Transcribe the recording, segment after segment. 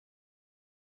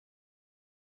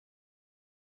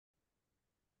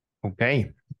Okay.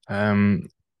 Um,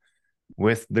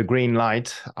 with the green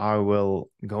light, I will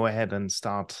go ahead and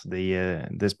start the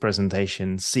this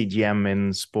presentation, CGM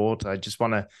in sport. I just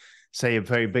want to say a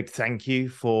very big thank you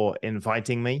for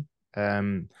inviting me.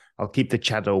 Um, I'll keep the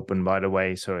chat open, by the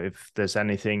way. So if there's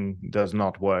anything does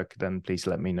not work, then please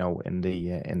let me know in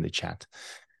the chat.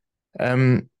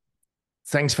 Um,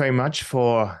 Thanks very much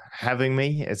for having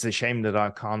me. It's a shame that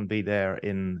I can't be there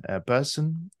in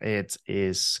person. It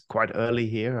is quite early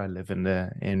here. I live in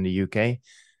the UK,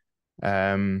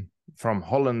 from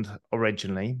Holland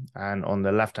originally, and on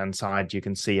the left-hand side you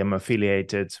can see I'm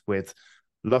affiliated with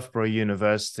Loughborough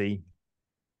University,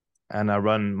 and I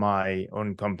run my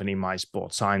own company, My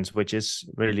Sport Science, which is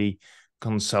really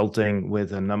consulting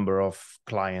with a number of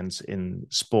clients in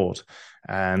sport,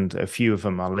 and a few of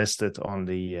them are listed on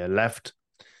the left.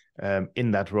 In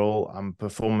that role, I'm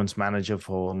performance manager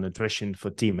for nutrition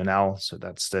for Team NL. So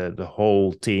that's the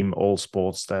whole team, all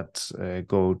sports that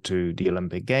go to the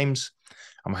Olympic Games.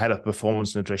 I'm head of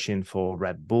performance nutrition for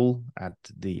Red Bull at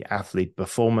the Athlete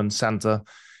Performance Center.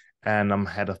 And I'm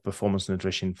head of performance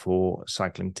nutrition for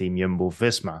cycling team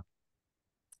Jumbo-Visma.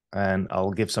 And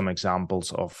I'll give some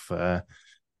examples of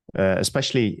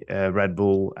especially Red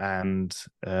Bull and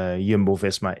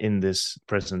Jumbo-Visma in this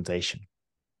presentation.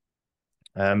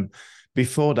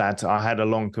 Before that, I had a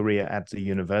long career at the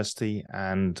university,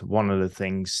 and one of the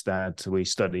things that we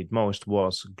studied most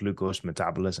was glucose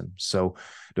metabolism. So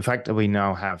the fact that we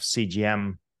now have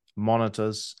CGM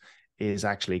monitors is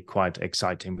actually quite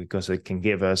exciting because it can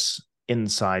give us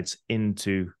insights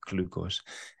into glucose.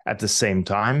 At the same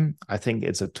time, I think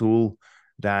it's a tool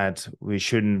that we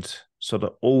shouldn't sort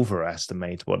of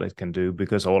overestimate what it can do,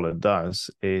 because all it does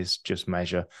is just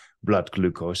measure blood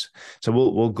glucose. So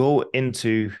we'll go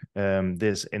into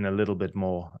this in a little bit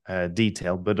more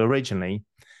detail. But originally,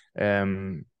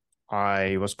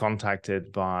 I was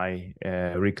contacted by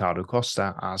Ricardo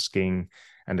Costa asking,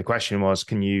 and the question was,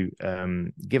 can you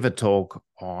give a talk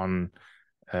on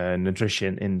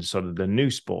nutrition in sort of the new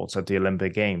sports at the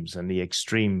Olympic Games and the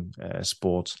extreme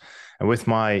sports? And with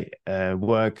my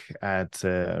work at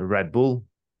Red Bull,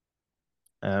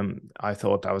 I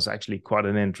thought that was actually quite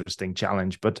an interesting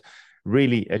challenge, but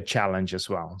really a challenge as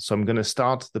well. So I'm going to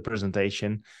start the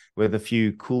presentation with a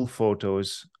few cool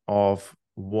photos of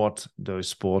what those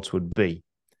sports would be.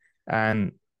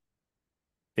 And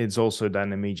it's also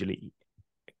then immediately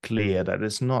clear that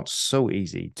it's not so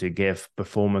easy to give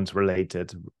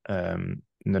performance-related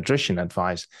nutrition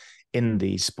advice in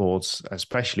these sports,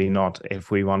 especially not if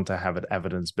we want to have it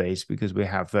evidence-based, because we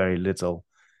have very little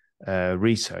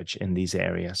research in these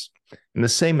areas. And the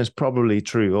same is probably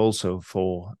true also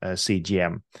for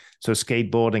CGM. So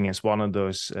skateboarding is one of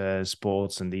those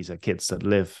sports, and these are kids that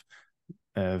live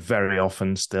very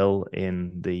often still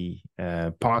in the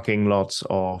parking lots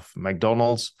of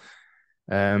McDonald's.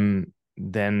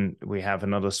 Then we have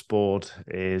another sport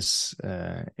is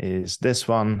this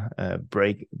one,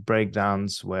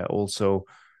 breakdowns, where also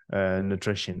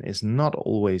nutrition is not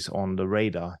always on the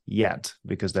radar yet,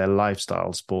 because they're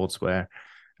lifestyle sports where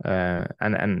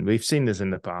and we've seen this in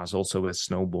the past also with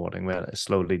snowboarding, where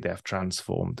slowly they've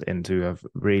transformed into a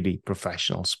really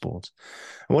professional sport.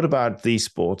 And what about these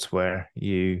sports where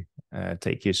you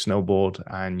take your snowboard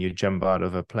and you jump out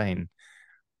of a plane,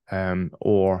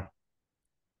 or,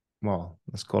 well,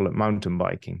 let's call it mountain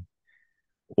biking,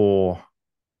 or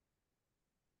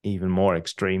even more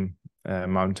extreme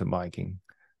mountain biking,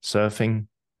 surfing,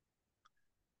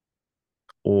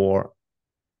 or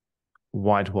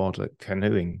whitewater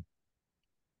canoeing,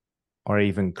 or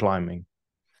even climbing.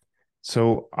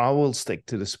 So I will stick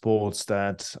to the sports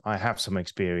that I have some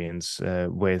experience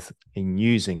with in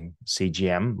using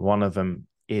CGM. One of them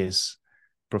is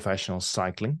professional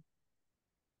cycling.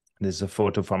 This is a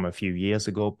photo from a few years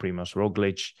ago. Primož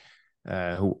Roglič,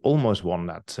 who almost won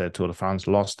that Tour de France,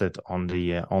 lost it on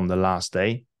the last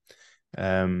day.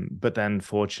 But then,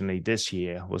 fortunately, this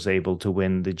year was able to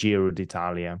win the Giro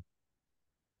d'Italia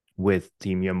with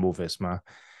Team Jumbo-Visma.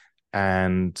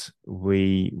 And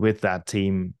we, with that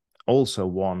team, also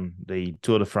won the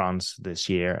Tour de France this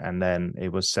year. And then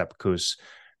it was Sepp Kuss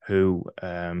who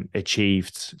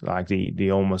achieved like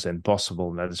the almost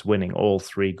impossible, that is winning all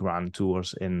three Grand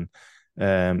Tours in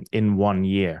 1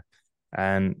 year.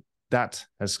 And that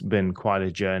has been quite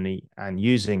a journey, and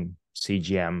using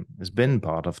CGM has been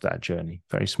part of that journey.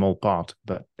 Very small part,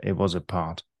 but it was a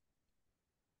part.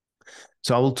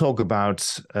 So I will talk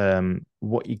about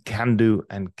what you can do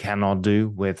and cannot do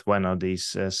with one of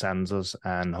these sensors,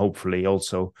 and hopefully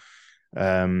also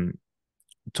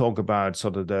talk about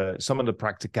sort of some of the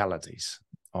practicalities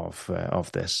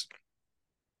of this.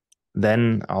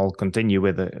 Then I'll continue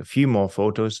with a few more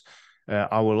photos.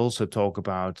 I will also talk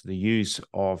about the use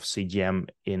of CGM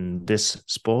in this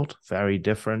sport, very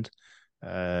different,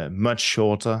 much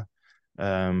shorter,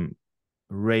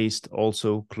 raised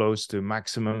also close to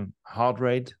maximum heart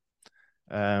rate,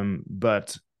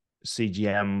 but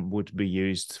CGM would be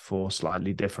used for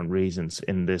slightly different reasons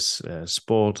in this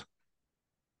sport.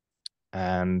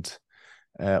 And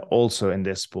also in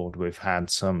this sport, we've had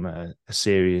some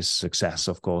serious success,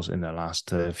 of course, in the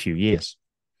last few years.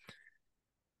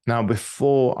 Now,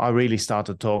 before I really start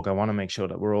to talk, I want to make sure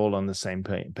that we're all on the same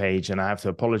page, and I have to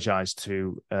apologize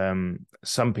to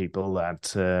some people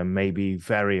that may be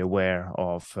very aware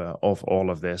of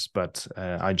all of this, but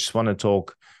I just want to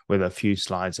talk with a few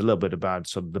slides a little bit about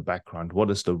sort of the background. What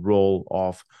is the role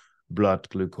of blood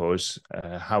glucose?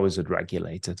 How is it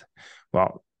regulated?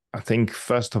 Well, I think,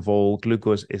 first of all,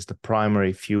 glucose is the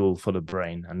primary fuel for the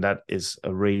brain, and that is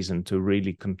a reason to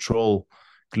really control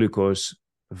glucose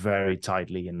very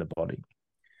tightly in the body.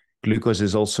 Glucose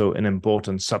is also an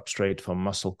important substrate for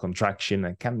muscle contraction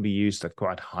and can be used at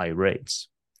quite high rates.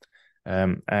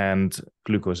 And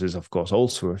glucose is, of course,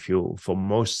 also a fuel for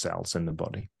most cells in the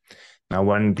body. Now,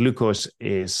 when glucose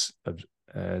is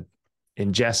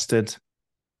ingested,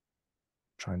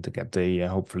 trying to get the,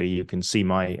 hopefully you can see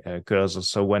my cursor.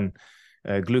 So when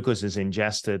glucose is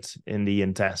ingested in the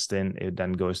intestine, it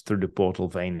then goes through the portal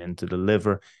vein into the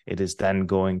liver. It is then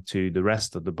going to the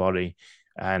rest of the body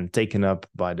and taken up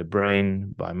by the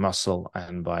brain, by muscle,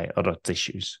 and by other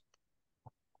tissues.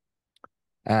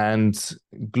 And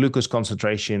glucose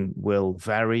concentration will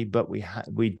vary, but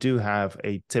we do have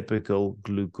a typical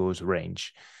glucose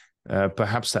range.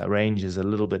 Perhaps that range is a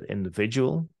little bit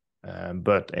individual,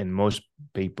 but in most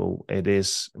people, it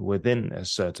is within a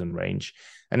certain range.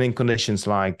 And in conditions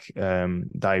like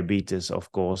diabetes,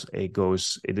 of course, it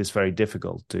is very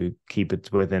difficult to keep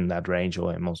it within that range,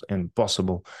 or almost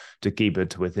impossible to keep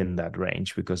it within that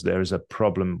range, because there is a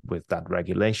problem with that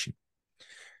regulation.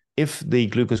 If the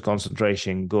glucose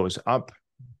concentration goes up,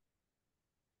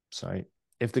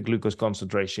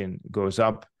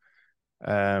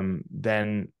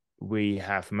 then we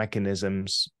have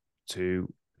mechanisms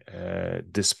to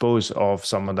dispose of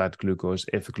some of that glucose.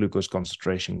 If the glucose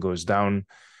concentration goes down,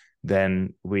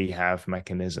 then we have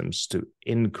mechanisms to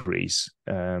increase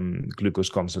glucose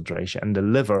concentration. And the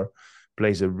liver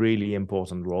plays a really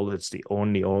important role. It's the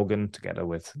only organ, together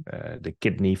with the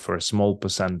kidney for a small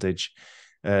percentage,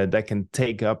 that can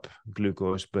take up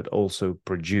glucose, but also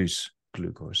produce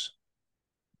glucose.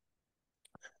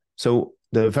 So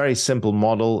the very simple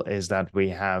model is that we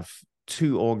have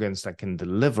two organs that can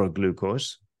deliver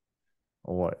glucose,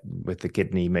 or with the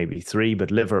kidney, maybe three, but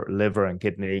liver and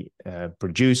kidney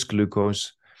produce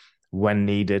glucose when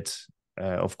needed.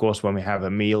 Of course, when we have a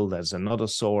meal, there's another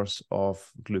source of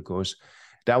glucose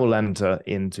that will enter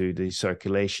into the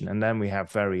circulation. And then we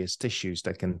have various tissues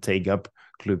that can take up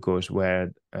glucose,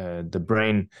 where the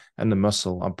brain and the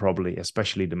muscle are probably,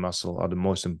 especially the muscle, are the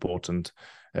most important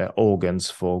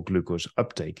organs for glucose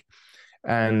uptake.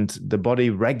 And the body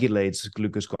regulates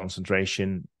glucose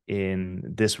concentration in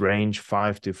this range,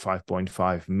 5 to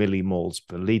 5.5 millimoles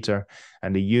per liter.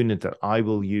 And the unit that I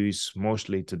will use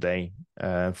mostly today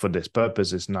for this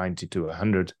purpose is 90 to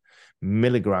 100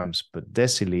 milligrams per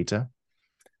deciliter.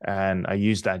 And I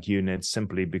use that unit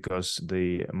simply because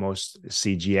the most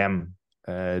CGM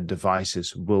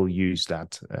devices will use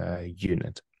that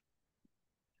unit.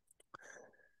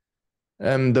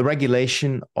 The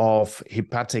regulation of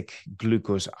hepatic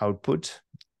glucose output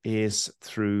is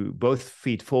through both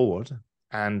feed-forward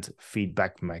and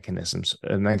feedback mechanisms.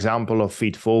 An example of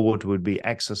feed-forward would be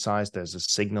exercise. There's a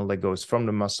signal that goes from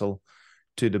the muscle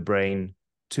to the brain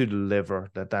to the liver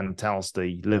that then tells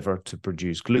the liver to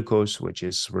produce glucose, which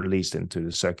is released into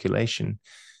the circulation.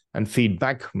 And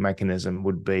feedback mechanism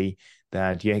would be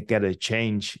that you get a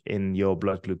change in your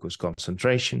blood glucose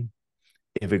concentration.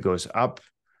 If it goes up,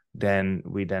 then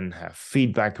we then have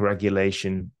feedback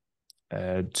regulation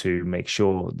to make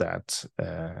sure that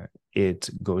it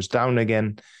goes down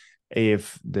again.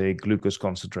 If the glucose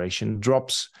concentration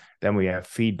drops, then we have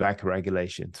feedback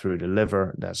regulation through the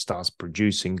liver that starts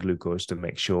producing glucose to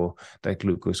make sure that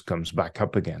glucose comes back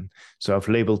up again. So I've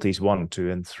labeled these 1,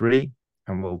 2, and 3,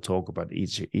 and we'll talk about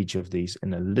each of these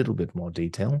in a little bit more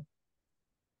detail.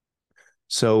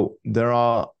 So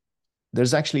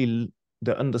there's actually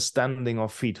the understanding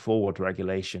of feed-forward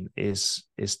regulation is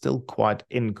still quite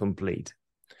incomplete.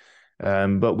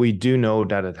 But we do know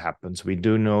that it happens. We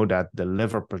do know that the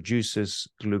liver produces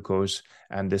glucose,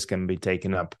 and this can be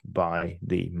taken up by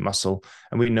the muscle.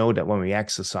 And we know that when we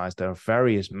exercise, there are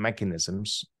various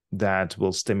mechanisms that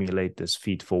will stimulate this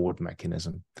feed-forward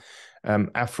mechanism.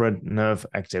 Afferent nerve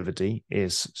activity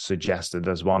is suggested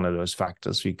as one of those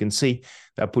factors. You can see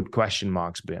I put question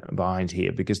marks behind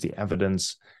here because the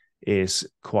evidence is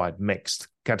quite mixed.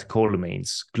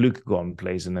 Catecholamines, glucagon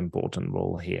plays an important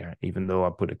role here, even though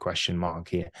I put a question mark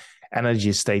here.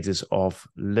 Energy status of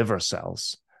liver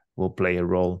cells will play a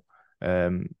role.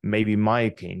 Maybe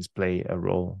myokines play a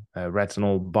role.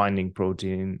 Retinol binding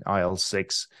protein,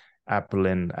 IL-6,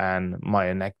 apelin, and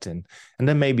myonectin. And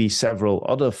there may be several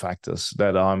other factors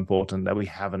that are important that we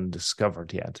haven't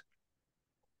discovered yet.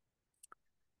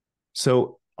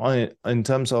 So in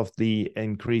terms of the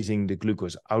increasing the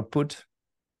glucose output,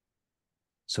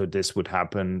 so this would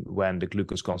happen when the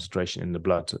glucose concentration in the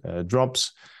blood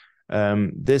drops.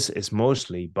 This is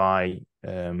mostly by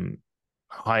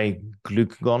high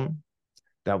glucagon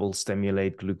that will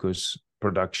stimulate glucose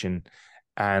production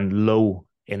and low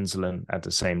insulin at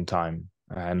the same time.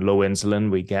 And low insulin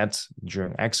we get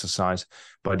during exercise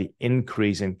by the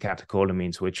increase in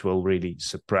catecholamines, which will really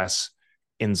suppress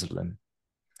insulin.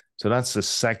 So that's the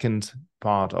second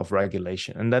part of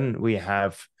regulation. And then we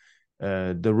have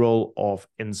the role of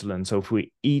insulin. So if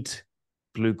we eat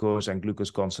glucose and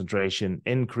glucose concentration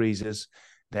increases,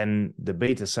 then the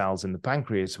beta cells in the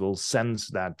pancreas will sense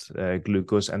that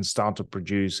glucose and start to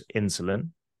produce insulin.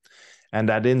 And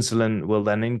that insulin will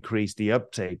then increase the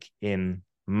uptake in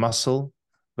muscle,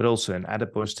 but also in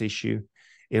adipose tissue.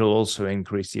 It'll also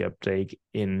increase the uptake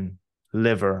in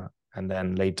liver and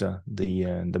then later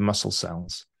the muscle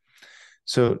cells.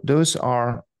 So those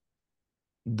are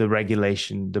the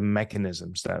regulation, the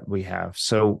mechanisms that we have.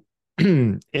 So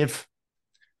if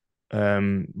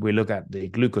we look at the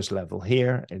glucose level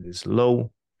here, it is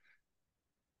low,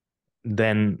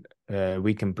 then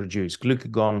we can produce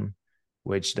glucagon,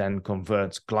 which then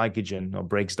converts glycogen or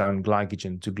breaks down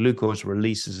glycogen to glucose,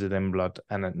 releases it in blood,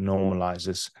 and it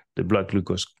normalizes the blood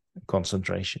glucose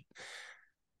concentration.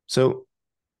 So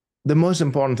the most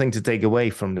important thing to take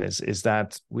away from this is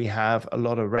that we have a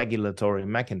lot of regulatory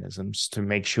mechanisms to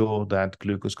make sure that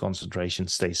glucose concentration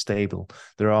stays stable.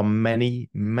 There are many,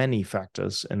 many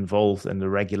factors involved in the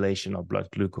regulation of blood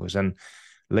glucose. And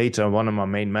later, one of my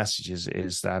main messages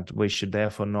is that we should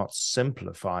therefore not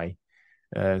simplify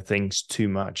things too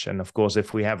much. And of course,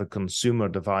 if we have a consumer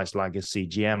device like a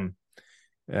CGM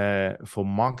for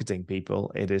marketing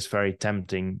people, it is very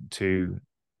tempting to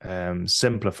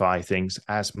simplify things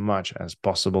as much as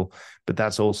possible, but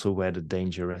that's also where the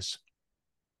danger is.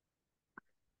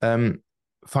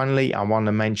 Finally, I want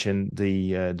to mention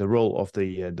the role of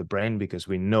the brain, because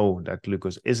we know that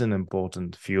glucose is an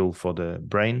important fuel for the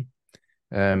brain.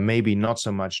 Maybe not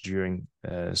so much during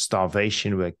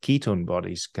starvation, where ketone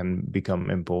bodies can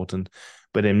become important,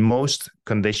 but in most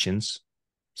conditions,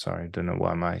 sorry, I don't know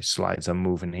why my slides are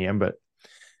moving here, but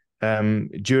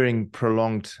during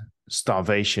prolonged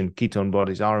starvation, ketone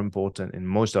bodies are important. In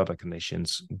most other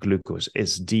conditions, glucose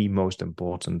is the most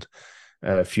important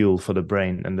fuel for the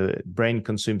brain, and the brain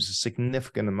consumes a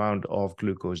significant amount of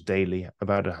glucose daily,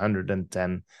 about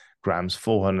 110 grams,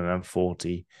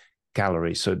 440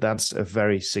 calories. So that's a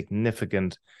very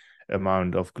significant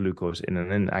amount of glucose in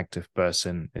an inactive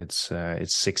person. It's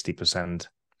 60%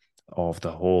 of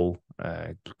the whole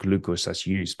glucose that's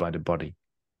used by the body.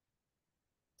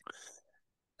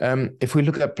 If we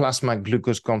look at plasma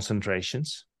glucose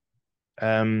concentrations,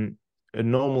 a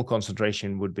normal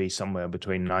concentration would be somewhere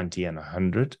between 90 and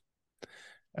 100.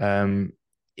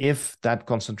 If that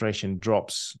concentration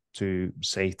drops to,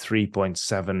 say,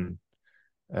 3.7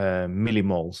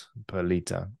 millimoles per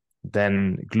liter,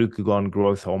 then glucagon,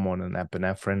 growth hormone, and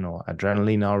epinephrine or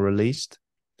adrenaline are released.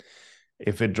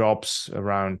 If it drops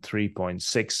around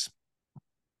 3.6,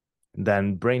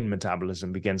 then brain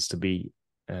metabolism begins to be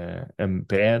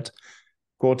impaired.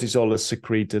 Cortisol is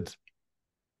secreted.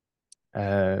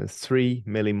 3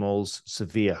 millimoles.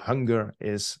 Severe hunger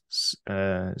is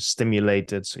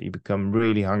stimulated, so you become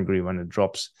really hungry when it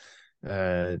drops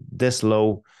this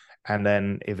low. And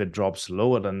then if it drops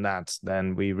lower than that,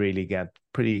 then we really get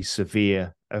pretty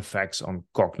severe effects on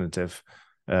cognitive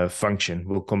function.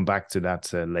 We'll come back to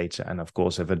that later. And of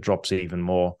course, if it drops even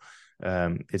more,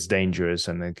 it's dangerous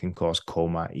and it can cause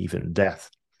coma, even death.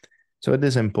 So it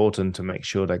is important to make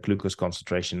sure that glucose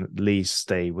concentration at least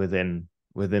stay within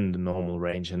the normal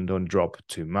range and don't drop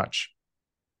too much.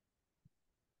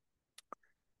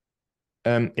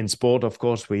 In sport, of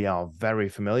course, we are very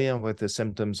familiar with the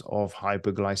symptoms of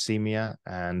hypoglycemia,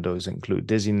 and those include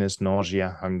dizziness,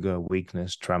 nausea, hunger,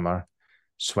 weakness, tremor,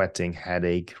 sweating,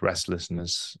 headache,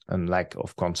 restlessness, and lack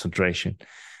of concentration.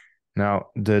 Now,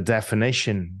 the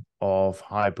definition of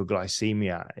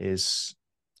hypoglycemia is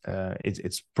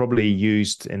it's probably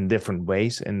used in different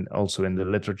ways and also in the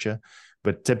literature.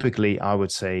 But typically, I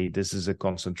would say this is a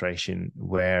concentration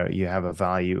where you have a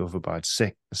value of about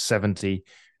 70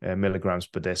 milligrams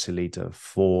per deciliter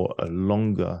for a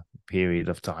longer period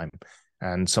of time.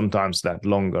 And sometimes that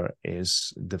longer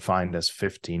is defined as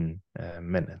 15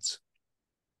 minutes.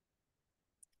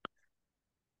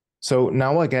 So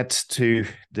now I get to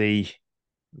the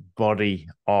body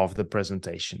of the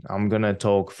presentation. I'm going to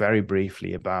talk very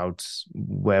briefly about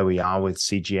where we are with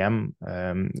CGM,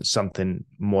 something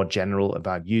more general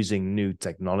about using new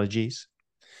technologies.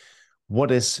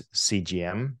 What is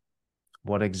CGM?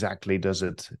 What exactly does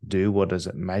it do? What does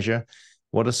it measure?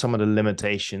 What are some of the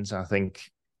limitations? I think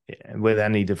with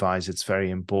any device, it's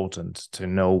very important to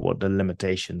know what the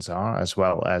limitations are, as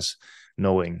well as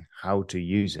knowing how to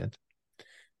use it.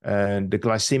 The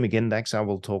glycemic index I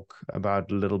will talk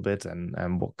about a little bit, and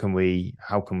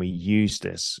how can we use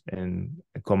this in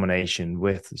a combination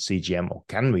with CGM, or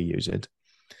can we use it?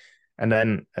 And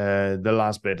then the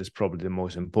last bit is probably the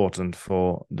most important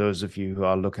for those of you who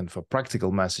are looking for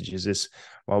practical messages is,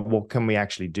 well, what can we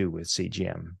actually do with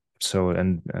CGM? So,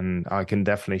 and I can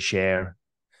definitely share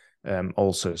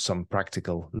also some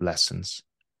practical lessons.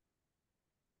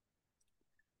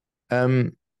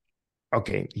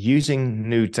 Okay, using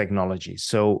new technology.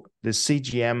 So the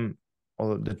CGM,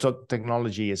 or the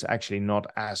technology, is actually not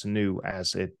as new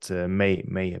as it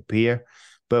may appear,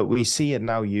 but we see it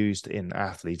now used in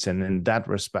athletes, and in that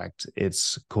respect,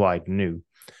 it's quite new.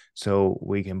 So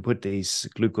we can put these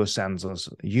glucose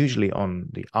sensors usually on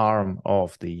the arm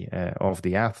of the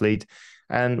athlete,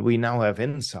 and we now have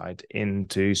insight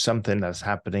into something that's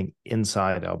happening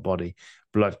inside our body,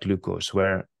 blood glucose,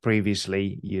 where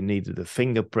previously you needed a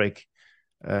finger prick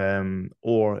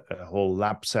or a whole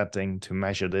lab setting to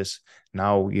measure this.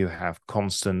 Now you have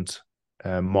constant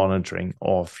monitoring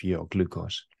of your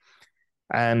glucose.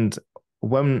 And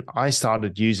when I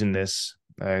started using this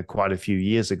quite a few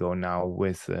years ago now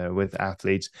with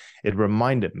athletes, it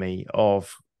reminded me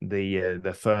of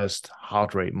the first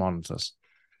heart rate monitors.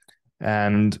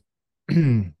 And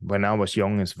when I was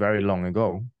young, it's very long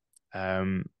ago,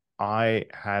 I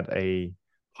had a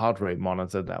heart rate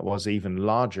monitor that was even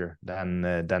larger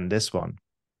than this one.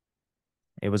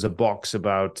 It was a box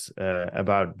about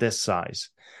this size,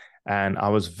 and I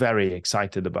was very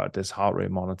excited about this heart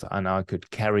rate monitor, and I could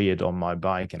carry it on my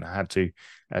bike, and I had to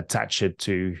attach it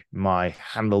to my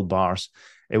handlebars.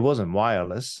 It wasn't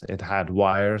wireless. It had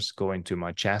wires going to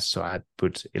my chest, so I had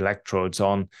put electrodes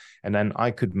on, and then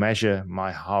I could measure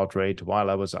my heart rate while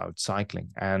I was out cycling.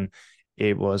 And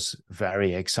it was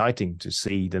very exciting to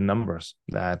see the numbers,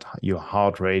 that your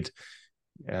heart rate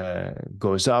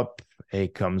goes up,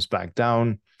 it comes back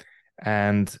down.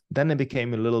 And then it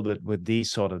became a little bit, with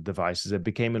these sort of devices, it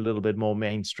became a little bit more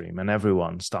mainstream, and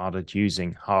everyone started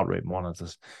using heart rate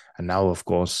monitors. And now, of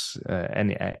course,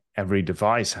 every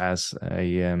device has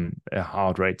a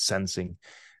heart rate sensing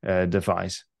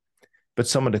device. But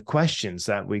some of the questions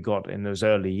that we got in those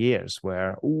early years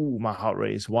were, "Oh, my heart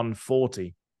rate is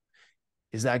 140.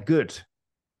 Is that good?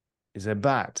 Is it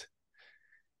bad?"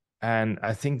 And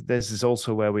I think this is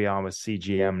also where we are with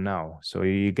CGM now. So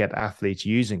you get athletes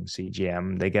using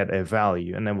CGM, they get a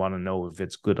value, and they want to know if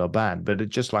it's good or bad. But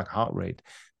it's just like heart rate.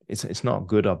 It's not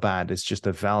good or bad. It's just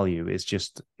a value. It's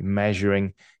just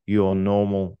measuring your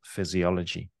normal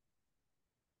physiology.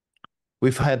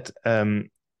 We've had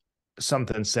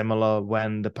something similar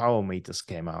when the power meters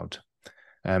came out.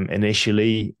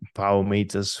 Initially, power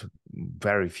meters,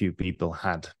 very few people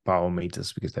had power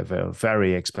meters because they were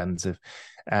very expensive.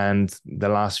 And the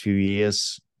last few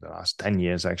years, the last 10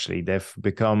 years actually, they've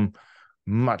become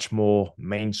much more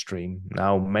mainstream.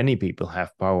 Now many people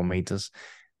have power meters,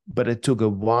 but it took a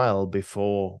while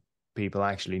before people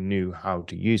actually knew how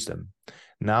to use them.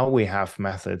 Now we have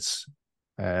methods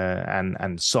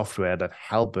and software that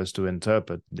help us to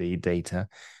interpret the data,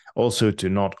 also to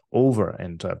not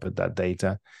over-interpret that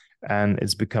data. And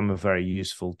it's become a very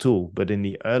useful tool. But in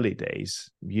the early days,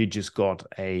 you just got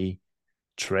a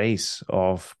trace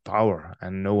of power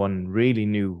and no one really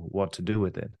knew what to do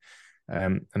with it.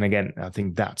 And again, I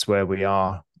think that's where we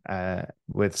are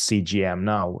with CGM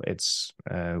now. It's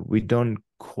we don't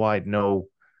quite know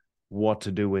what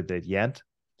to do with it yet,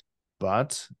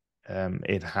 but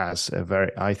it has a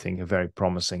very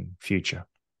promising future.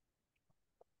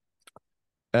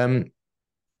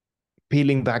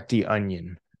 Peeling back the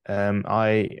onion,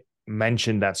 I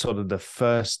mentioned that sort of the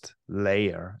first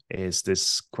layer is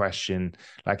this question,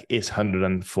 like, is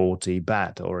 140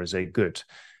 bad or is it good?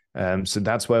 So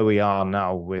that's where we are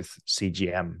now with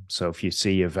CGM. So if you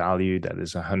see a value that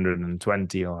is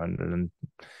 120 or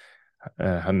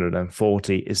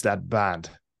 140. Is that bad?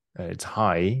 It's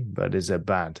high, but is it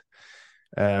bad?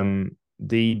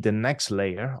 The next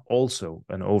layer, also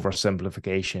an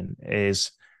oversimplification,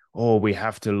 is, oh, we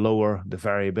have to lower the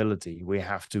variability. We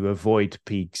have to avoid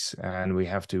peaks, and we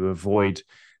have to avoid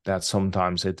that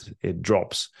sometimes it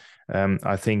drops.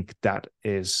 I think that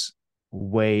is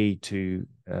way too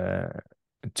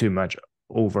much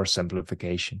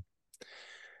oversimplification.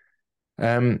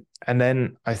 And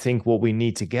then I think what we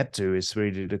need to get to is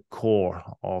really the core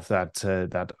of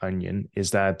that onion,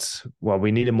 is that, well,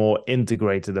 we need a more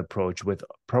integrated approach with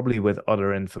probably with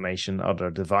other information, other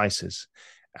devices,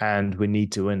 and we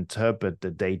need to interpret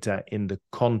the data in the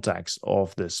context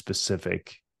of the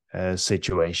specific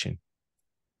situation.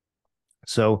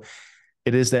 So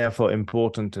it is therefore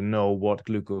important to know what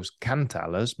glucose can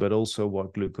tell us, but also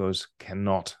what glucose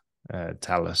cannot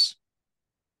tell us.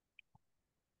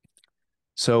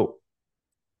 So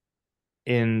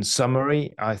in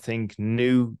summary, I think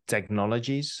new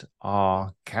technologies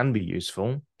can be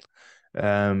useful,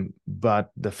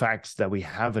 but the fact that we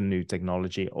have a new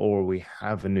technology or we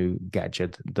have a new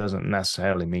gadget doesn't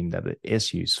necessarily mean that it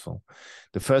is useful.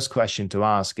 The first question to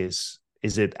ask is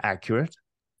it accurate?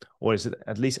 Or is it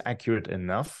at least accurate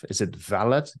enough? Is it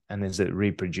valid, and is it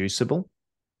reproducible?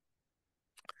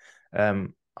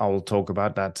 I will talk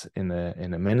about that in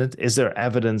a minute. Is there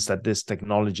evidence that this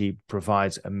technology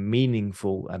provides a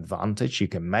meaningful advantage? You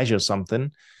can measure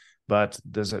something, but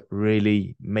does it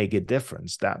really make a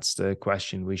difference? That's the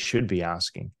question we should be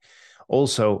asking.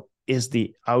 Also, is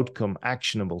the outcome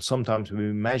actionable? Sometimes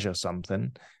we measure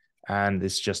something and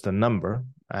it's just a number,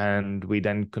 and we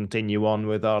then continue on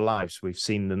with our lives. We've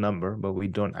seen the number, but we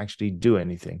don't actually do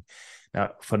anything.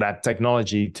 Now, for that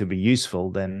technology to be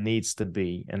useful, there needs to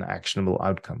be an actionable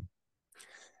outcome.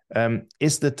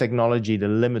 Is the technology the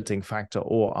limiting factor,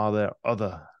 or are there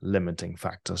other limiting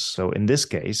factors? So in this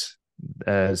case,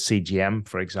 CGM,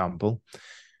 for example,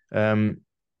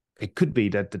 it could be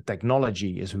that the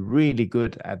technology is really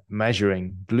good at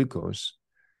measuring glucose,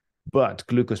 but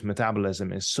glucose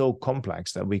metabolism is so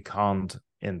complex that we can't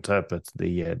interpret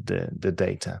the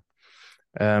data.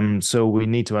 So we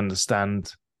need to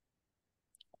understand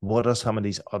what are some of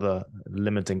these other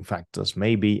limiting factors,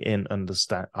 maybe in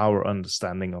our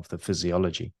understanding of the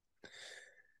physiology.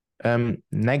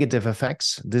 Negative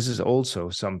effects, this is also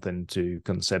something to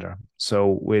consider.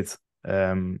 So with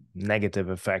negative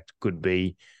effect could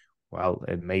be, well,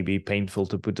 it may be painful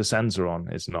to put the sensor on.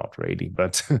 It's not really,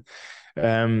 but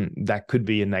that could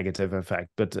be a negative effect.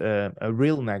 But a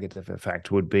real negative effect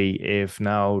would be if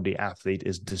now the athlete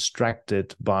is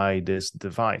distracted by this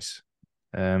device,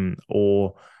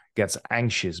 or gets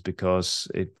anxious because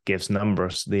it gives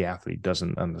numbers the athlete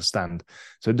doesn't understand.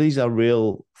 So these are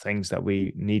real things that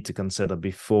we need to consider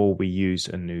before we use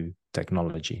a new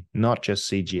technology, not just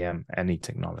CGM, any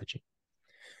technology.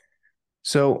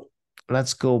 So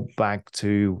let's go back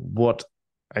to what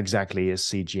exactly is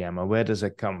CGM, or where does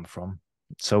it come from?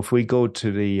 So if we go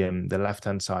to the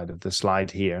left-hand side of the slide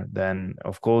here, then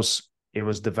of course it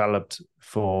was developed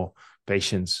for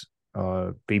patients,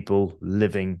 people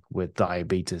living with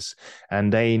diabetes,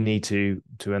 and they need to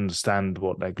understand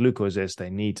what their glucose is. They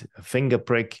need a finger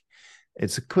prick.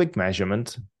 It's a quick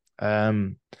measurement,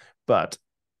 but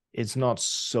it's not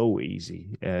so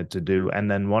easy to do.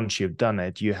 And then once you've done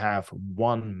it, you have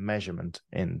one measurement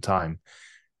in time.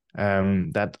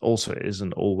 That also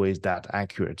isn't always that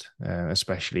accurate,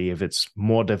 especially if it's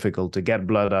more difficult to get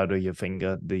blood out of your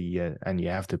finger, and you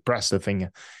have to press the finger.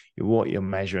 What you're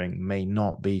measuring may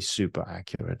not be super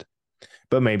accurate,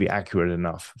 but maybe accurate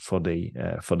enough for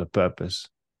the purpose.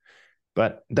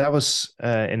 But that was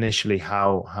initially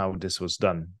how this was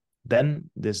done. Then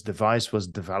this device was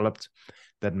developed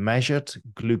that measured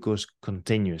glucose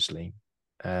continuously.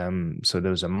 So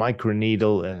there was a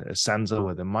microneedle, a sensor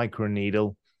with a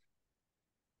microneedle.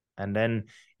 And then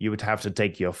you would have to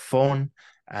take your phone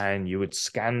and you would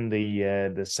scan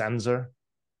the sensor.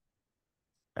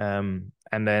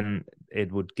 And then it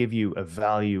would give you a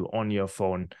value on your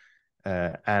phone.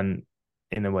 And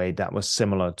in a way that was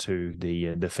similar to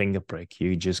the finger prick.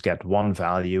 You just get one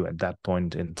value at that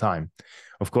point in time.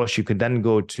 Of course, you could then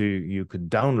you could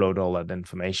download all that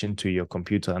information to your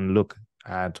computer and look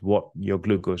at what your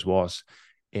glucose was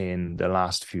in the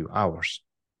last few hours.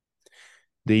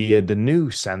 The new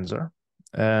sensor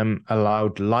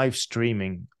allowed live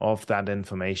streaming of that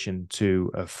information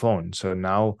to a phone. So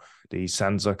now the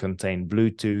sensor contained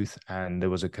Bluetooth, and there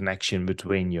was a connection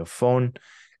between your phone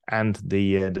and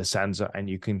the sensor, and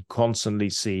you can constantly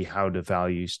see how the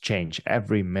values change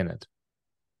every minute.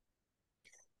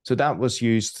 So that was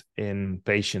used in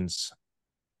patients,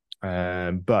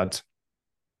 but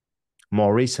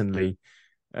more recently,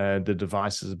 the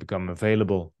devices have become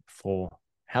available for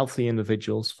healthy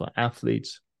individuals, for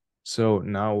athletes. So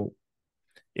now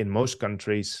in most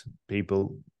countries,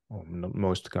 people, or not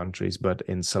most countries, but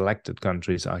in selected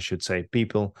countries, I should say,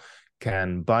 people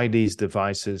can buy these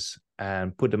devices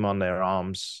and put them on their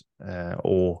arms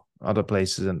or other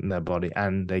places in their body,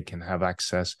 and they can have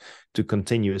access to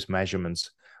continuous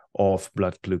measurements of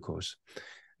blood glucose.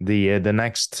 The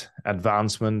next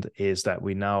advancement is that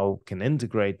we now can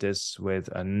integrate this with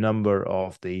a number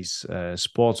of these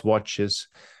sports watches,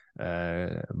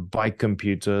 bike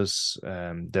computers.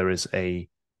 There is a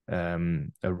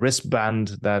wristband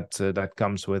that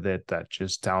comes with it that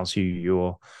just tells you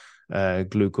your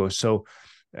glucose. So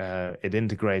it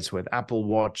integrates with Apple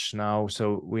Watch now.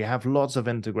 So we have lots of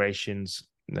integrations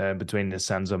between the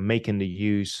sensor, making the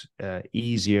use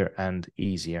easier and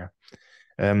easier.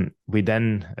 We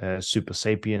then Super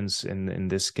Sapiens in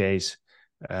this case,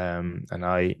 and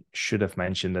I should have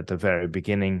mentioned at the very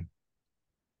beginning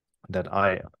that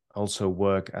I also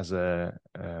work as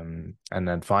an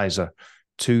advisor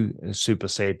to Super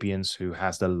Sapiens, who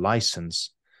has the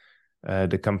license,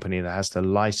 the company that has the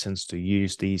license to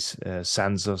use these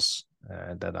sensors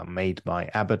that are made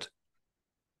by Abbott,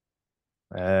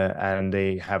 and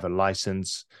they have a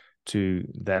license to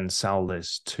then sell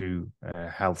this to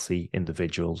healthy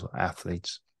individuals or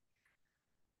athletes.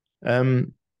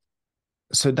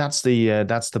 So that's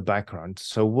the background.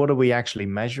 So what are we actually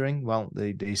measuring? Well,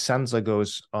 the sensor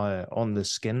goes on the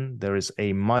skin. There is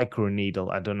a micro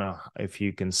needle. I don't know if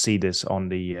you can see this on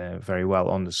the very well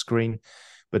on the screen,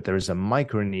 but there is a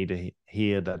micro needle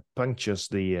here that punctures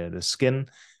the skin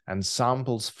and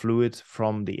samples fluid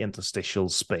from the interstitial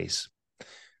space.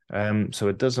 So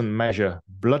it doesn't measure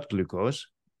blood glucose;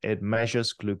 it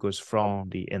measures glucose from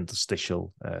the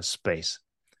interstitial space.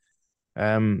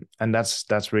 And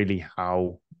that's really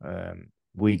how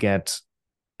we get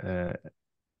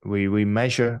we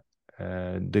measure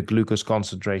the glucose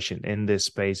concentration in this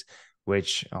space,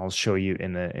 which I'll show you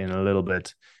in a little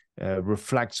bit.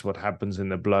 Reflects what happens in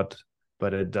the blood,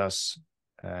 but it does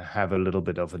have a little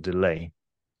bit of a delay.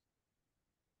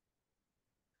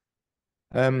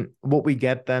 What we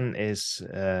get then is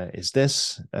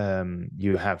this.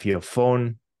 You have your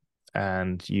phone,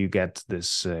 and you get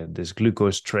this this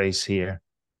glucose trace here,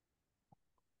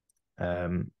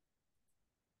 and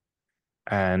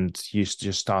you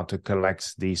just start to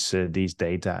collect these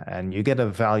data, and you get a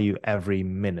value every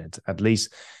minute, at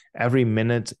least every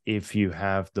minute, if you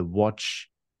have the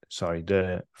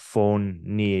phone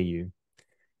near you.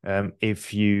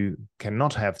 If you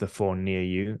cannot have the phone near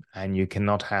you and you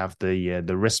cannot have the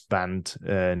wristband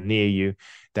near you,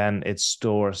 then it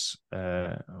stores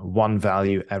one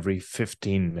value every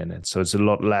 15 minutes. So it's a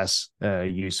lot less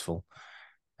useful.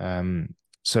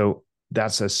 So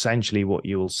that's essentially what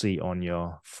you will see on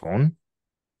your phone.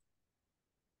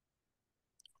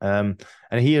 And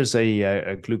here's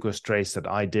a glucose trace that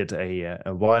I did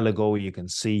a while ago. You can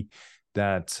see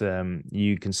that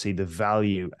you can see the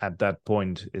value at that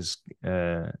point is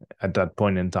at that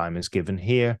point in time is given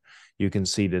here. You can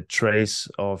see the trace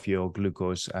of your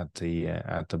glucose at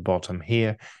the bottom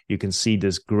here. You can see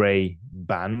this gray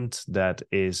band that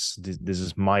is this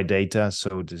is my data,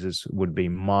 so this would be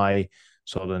my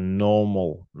sort of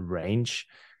normal range.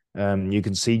 You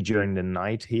can see during the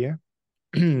night here,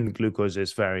 glucose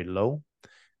is very low.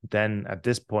 Then at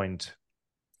this point,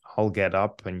 I'll get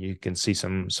up and you can see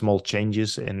some small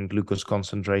changes in glucose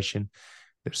concentration.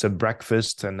 There's a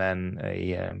breakfast and then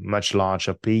a much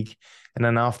larger peak. And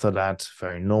then after that,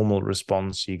 very normal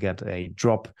response, you get a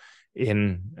drop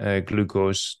in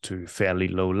glucose to fairly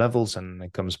low levels, and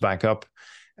it comes back up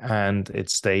and it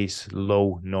stays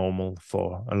low normal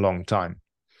for a long time.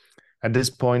 At this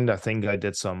point, I think I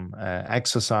did some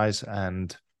exercise,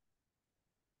 and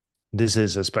this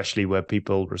is especially where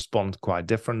people respond quite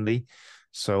differently.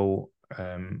 So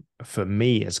for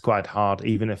me, it's quite hard,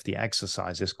 even if the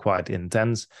exercise is quite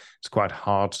intense, it's quite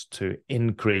hard to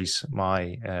increase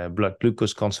my blood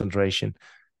glucose concentration.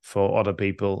 For other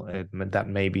people, that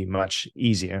may be much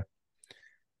easier.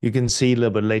 You can see a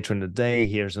little bit later in the day,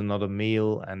 here's another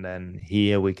meal, and then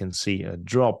here we can see a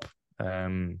drop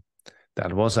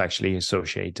that was actually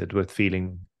associated with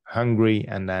feeling hungry,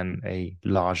 and then a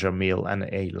larger meal and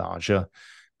a larger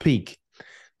peak.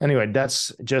 Anyway,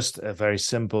 that's just a very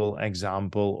simple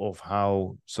example of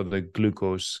how sort of the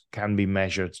glucose can be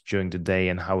measured during the day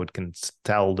and how it can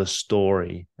tell the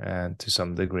story to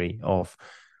some degree of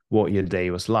what your day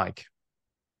was like.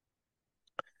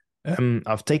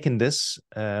 I've taken this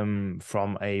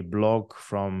from a blog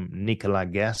from Nicola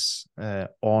Guess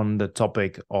on the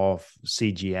topic of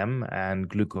CGM and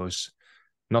glucose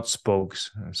not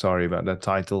spokes. Sorry about that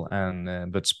title,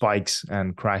 but spikes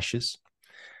and crashes.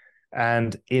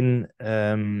 And in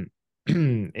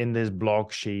in this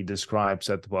blog, she describes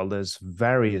that, well, there's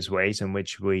various ways in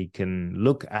which we can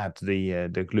look at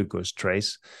the glucose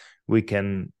trace. We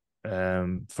can,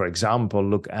 for example,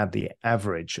 look at the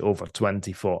average over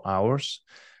 24 hours,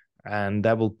 and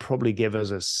that will probably give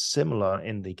us a similar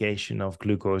indication of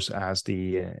glucose as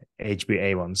the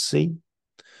HbA1c.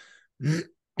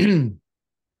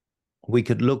 We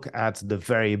could look at the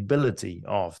variability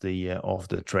of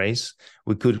the trace.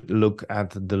 We could look at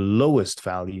the lowest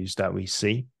values that we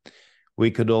see.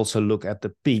 We could also look at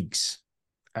the peaks,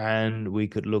 and we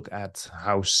could look at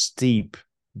how steep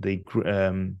the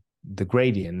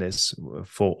gradient is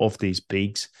of these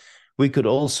peaks. We could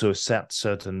also set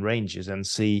certain ranges and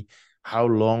see how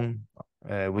long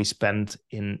we spent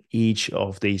in each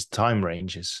of these time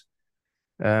ranges.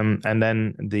 And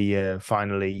then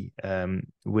finally,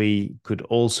 we could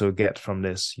also get from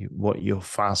this what your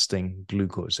fasting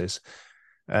glucose is.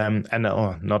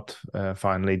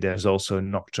 Finally, there's also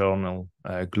nocturnal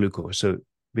glucose. So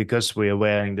because we are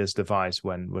wearing this device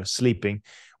when we're sleeping,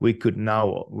 we can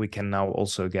now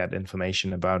also get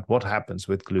information about what happens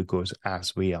with glucose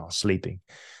as we are sleeping.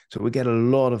 So we get a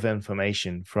lot of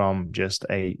information from just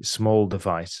a small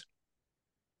device.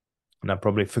 And I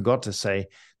probably forgot to say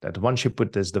that once you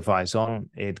put this device on,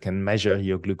 it can measure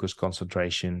your glucose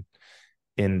concentration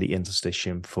in the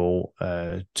interstitium for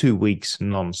 2 weeks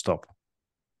non-stop.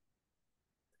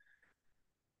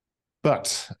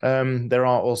 But there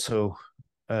are also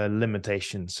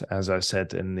limitations, as I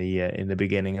said in the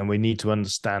beginning, and we need to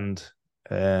understand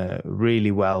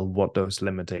really well what those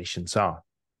limitations are.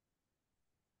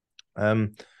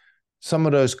 Some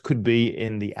of those could be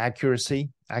in the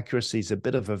accuracy. Accuracy is a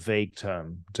bit of a vague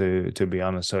term, to be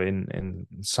honest. So in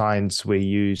science, we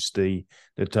use the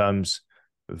terms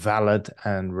valid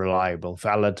and reliable.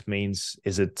 Valid means,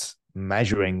 is it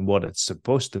measuring what it's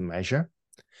supposed to measure?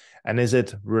 And is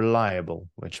it reliable,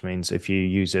 which means if you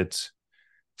use it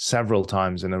several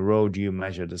times in a row, you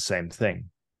measure the same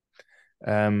thing.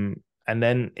 And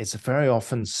then it's very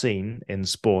often seen, in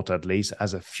sport at least,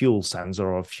 as a fuel sensor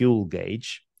or a fuel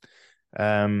gauge.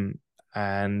 And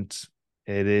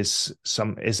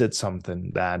is it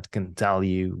something that can tell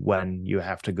you when you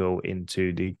have to go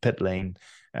into the pit lane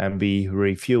and be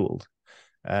refueled?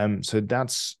 So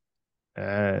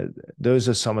those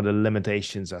are some of the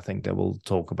limitations I think that we'll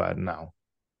talk about now.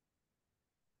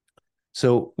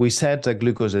 So we said that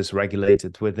glucose is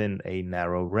regulated within a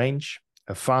narrow range.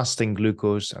 A fasting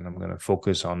glucose, and I'm going to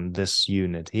focus on this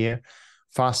unit here.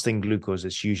 Fasting glucose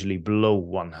is usually below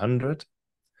 100.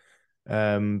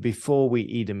 Before we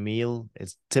eat a meal,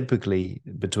 it's typically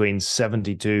between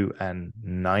 72 and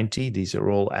 90. These are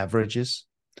all averages.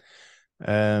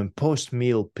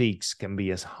 Post-meal peaks can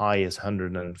be as high as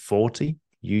 140,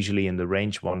 usually in the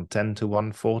range 110 to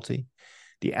 140.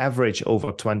 The average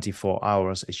over 24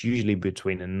 hours is usually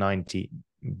between 90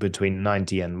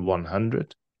 and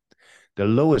 100. The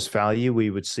lowest value we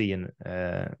would see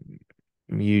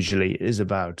usually is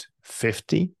about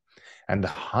 50. And the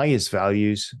highest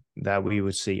values that we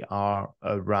would see are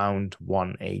around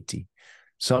 180.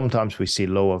 Sometimes we see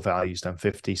lower values than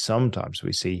 50. Sometimes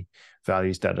we see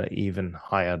values that are even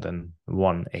higher than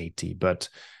 180. But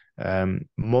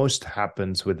most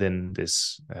happens within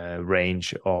this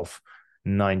range of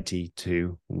 90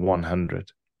 to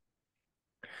 100.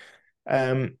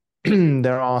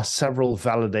 There are several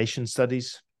validation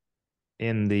studies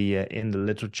in the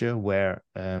literature where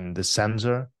the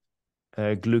sensor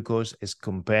glucose is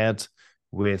compared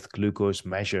with glucose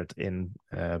measured in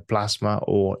plasma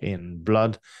or in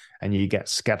blood, and you get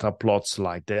scatter plots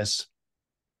like this.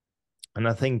 And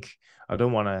I think I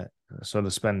don't want to sort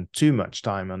of spend too much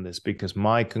time on this, because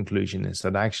my conclusion is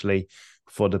that actually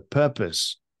for the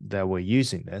purpose that we're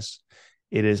using this,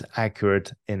 it is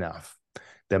accurate enough.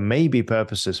 There may be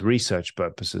purposes, research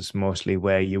purposes mostly,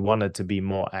 where you want it to be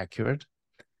more accurate.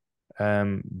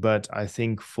 But I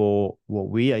think for what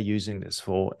we are using this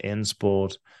for in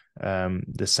sport,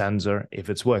 the sensor, if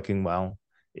it's working well,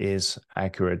 is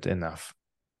accurate enough.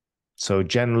 So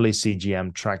generally,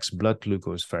 CGM tracks blood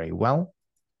glucose very well.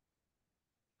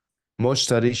 Most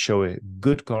studies show a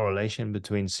good correlation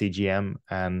between CGM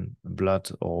and blood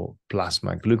or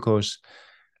plasma glucose.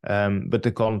 But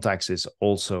the context is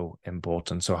also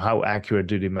important. So how accurate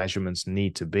do the measurements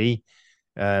need to be?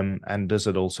 And does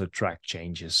it also track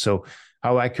changes? So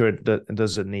how accurate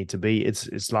does it need to be?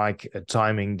 It's like a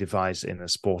timing device in a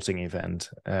sporting event.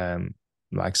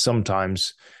 Like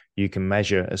sometimes you can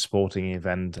measure a sporting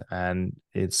event and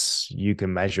you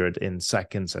can measure it in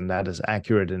seconds, and that is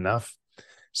accurate enough.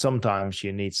 Sometimes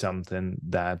you need something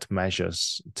that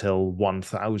measures till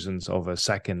 1,000th of a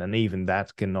second, and even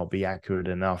that cannot be accurate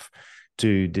enough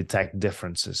to detect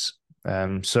differences.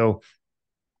 So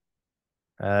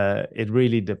it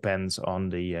really depends on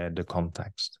the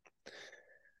context.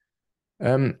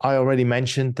 I already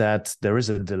mentioned that there is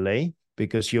a delay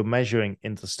because you're measuring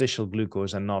interstitial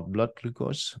glucose and not blood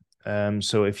glucose.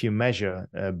 So if you measure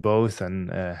both, and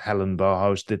Helen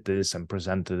Bauhaus did this and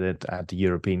presented it at the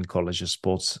European College of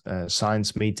Sports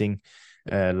Science meeting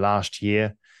last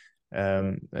year,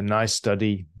 a nice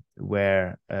study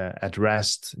where at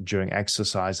rest during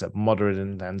exercise at moderate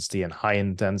intensity and high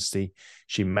intensity,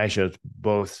 she measured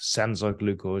both sensor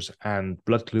glucose and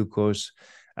blood glucose.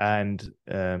 And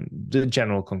the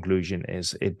general conclusion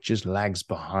is it just lags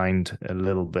behind a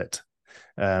little bit.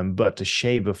 But the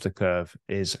shape of the curve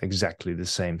is exactly the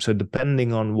same. So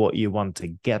depending on what you want to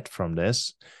get from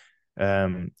this,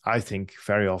 I think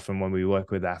very often when we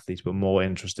work with athletes, we're more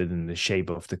interested in the shape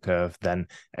of the curve than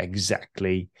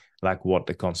exactly like what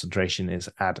the concentration is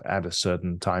at a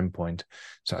certain time point.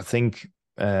 So I think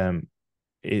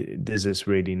this is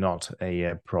really not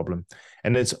a problem.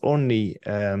 And it's only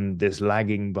this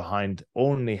lagging behind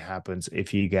only happens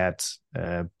if you get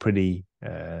pretty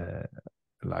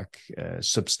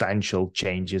substantial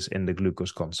changes in the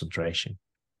glucose concentration.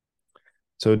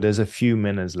 So there's a few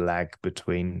minutes lag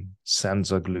between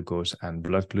sensor glucose and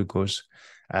blood glucose.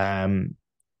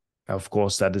 Of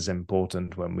course, that is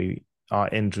important when we are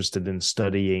interested in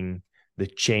studying the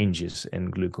changes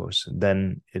in glucose.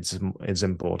 Then it's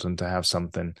important to have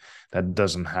something that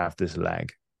doesn't have this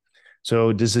lag.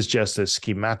 So this is just a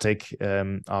schematic.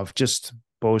 I've just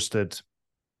posted,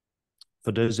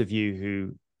 for those of you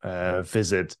who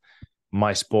visit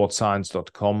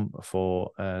mysportscience.com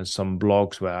for some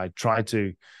blogs where I try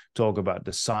to talk about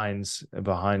the science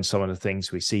behind some of the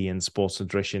things we see in sports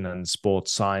nutrition and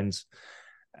sports science.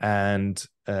 And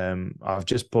I've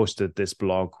just posted this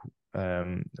blog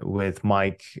with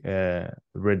Mike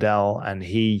Riddell, and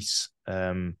he's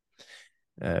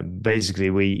basically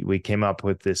we came up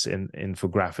with this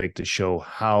infographic to show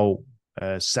how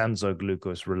sensor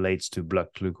glucose relates to blood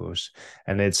glucose,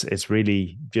 and it's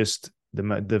really just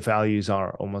the values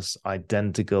are almost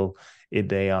identical.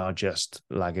 They are just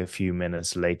like a few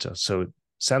minutes later. So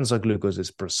sensor glucose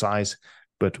is precise,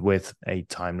 but with a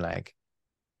time lag.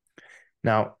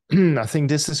 Now, I think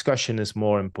this discussion is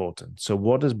more important. So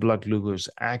what does blood glucose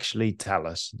actually tell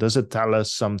us? Does it tell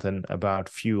us something about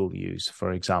fuel use,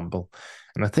 for example?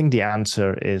 And I think the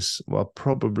answer is, well,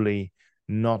 probably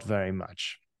not very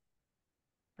much.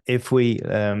 If we,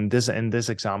 in this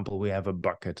example, we have a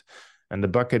bucket, and the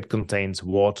bucket contains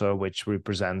water, which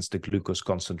represents the glucose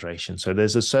concentration. So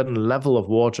there's a certain level of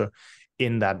water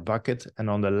in that bucket. And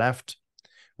on the left,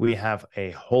 we have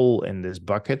a hole in this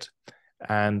bucket,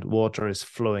 and water is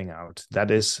flowing out.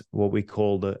 That is what we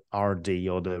call the RD,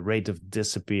 or the rate of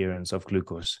disappearance of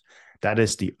glucose. That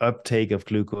is the uptake of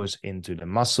glucose into the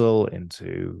muscle,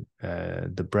 into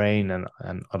the brain and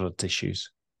other tissues.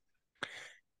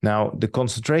 Now, the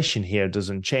concentration here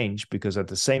doesn't change because at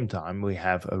the same time, we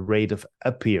have a rate of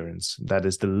appearance. That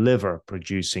is the liver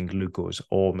producing glucose,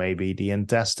 or maybe the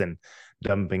intestine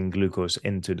dumping glucose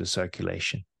into the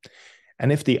circulation.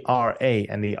 And if the RA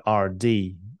and the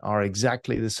RD are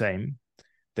exactly the same,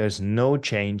 there's no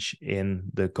change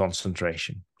in the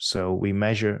concentration. So we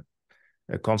measure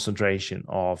a concentration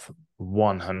of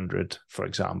 100, for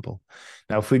example.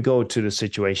 Now, if we go to the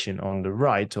situation on the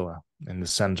right, or in the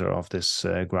center of this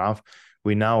graph,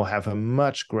 we now have a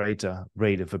much greater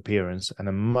rate of appearance and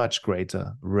a much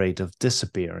greater rate of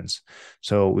disappearance.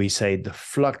 So we say the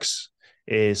flux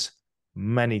is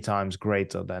many times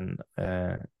greater than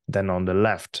on the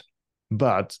left,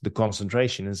 but the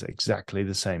concentration is exactly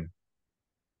the same.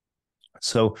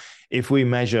 So if we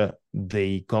measure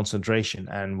the concentration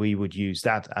and we would use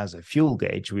that as a fuel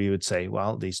gauge, we would say,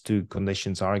 well, these two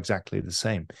conditions are exactly the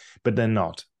same, but they're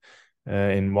not.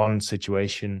 In one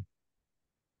situation,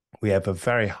 we have a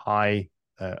very high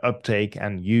uptake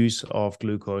and use of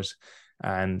glucose,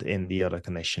 and in the other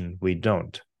condition, we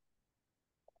don't.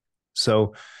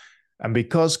 So, and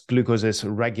because glucose is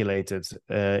regulated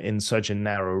in such a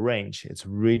narrow range, it's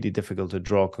really difficult to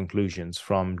draw conclusions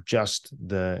from just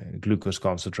the glucose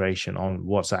concentration on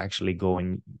what's actually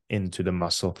going into the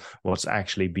muscle, what's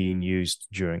actually being used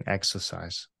during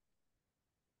exercise.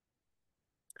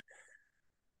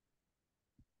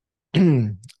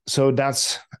 So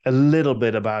that's a little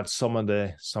bit about some of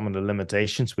the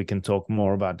limitations. We can talk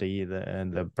more about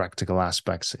the practical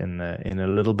aspects in a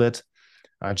little bit.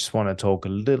 I just want to talk a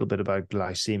little bit about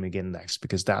glycemic index,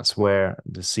 because that's where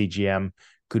the CGM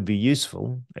could be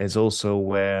useful is also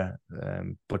where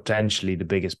potentially the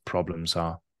biggest problems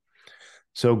are.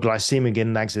 So glycemic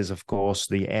index is, of course,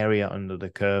 the area under the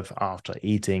curve after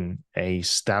eating a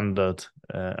standard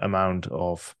amount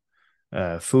of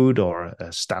food or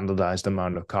a standardized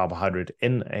amount of carbohydrate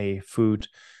in a food.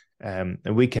 And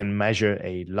we can measure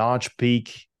a large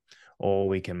peak, or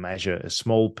we can measure a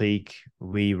small peak.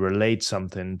 We relate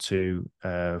something to,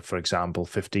 for example,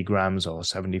 50 grams or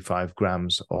 75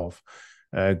 grams of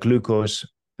glucose.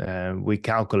 We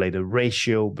calculate a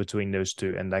ratio between those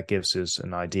two, and that gives us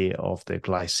an idea of the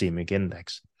glycemic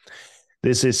index.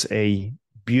 This is a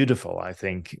beautiful, I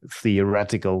think,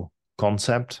 theoretical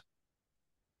concept,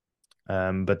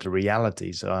 but the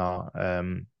realities are,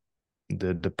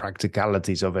 the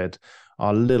practicalities of it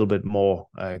are a little bit more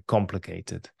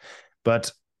complicated.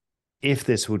 But if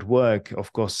this would work,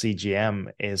 of course, CGM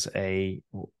is a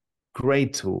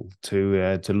great tool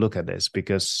to look at this,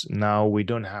 because now we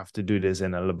don't have to do this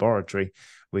in a laboratory.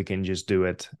 We can just do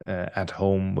it at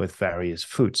home with various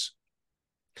foods.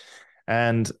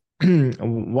 And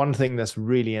one thing that's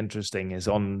really interesting is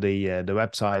on the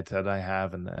website that I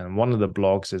have, and one of the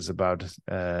blogs is about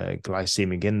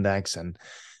glycemic index, and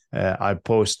I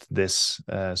post this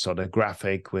sort of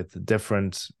graphic with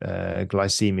different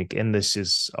glycemic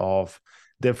indices of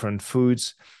different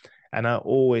foods. And I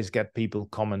always get people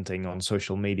commenting on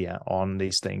social media on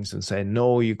these things and say,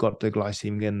 no, you got the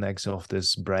glycemic index of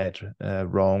this bread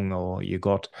wrong, or you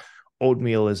got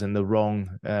oatmeal is in the wrong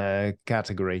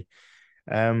category.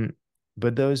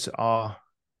 But those are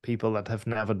people that have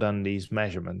never done these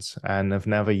measurements and have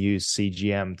never used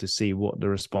CGM to see what the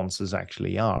responses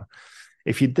actually are.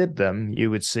 If you did them,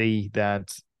 you would see that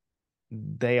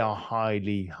they are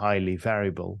highly, highly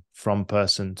variable from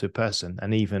person to person,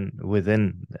 and even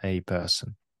within a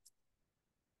person.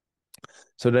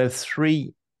 So there are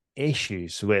three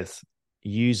issues with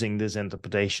using this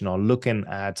interpretation or looking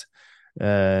at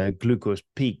glucose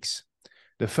peaks.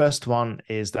 The first one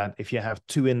is that if you have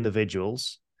two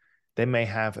individuals, they may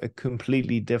have a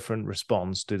completely different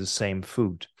response to the same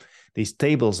food. These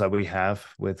tables that we have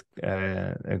with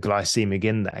a glycemic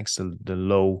index, the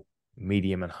low,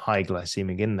 medium, and high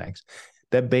glycemic index,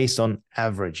 they're based on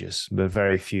averages, but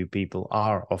very few people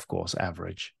are, of course,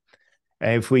 average.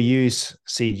 And if we use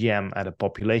CGM at a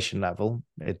population level,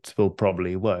 it will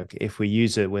probably work. If we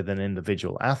use it with an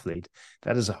individual athlete,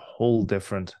 that is a whole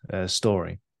different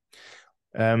story.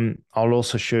 I'll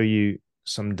also show you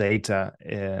some data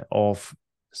of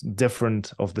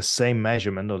the same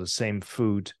measurement or the same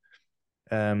food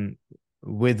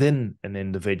within an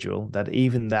individual, that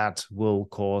even that will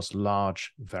cause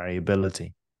large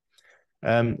variability.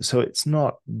 So it's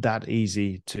not that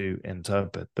easy to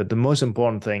interpret, but the most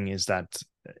important thing is that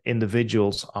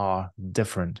individuals are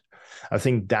different. I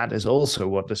think that is also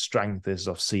what the strength is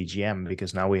of CGM,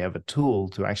 because now we have a tool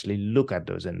to actually look at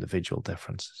those individual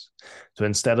differences. So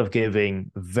instead of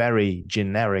giving very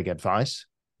generic advice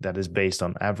that is based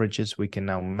on averages, we can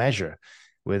now measure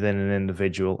within an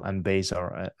individual and base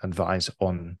our advice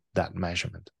on that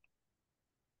measurement.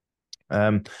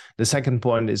 The second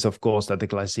point is, of course, that the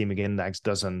glycemic index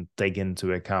doesn't take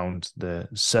into account the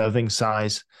serving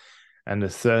size. And the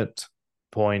third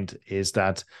point is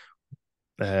that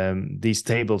these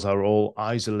tables are all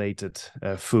isolated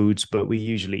foods, but we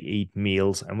usually eat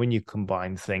meals. And when you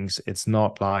combine things, it's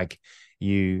not like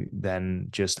you then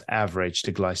just average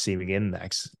the glycemic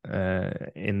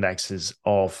indexes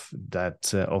of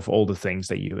that of all the things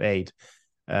that you ate.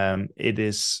 It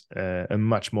is a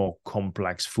much more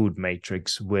complex food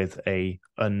matrix with a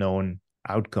unknown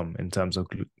outcome in terms of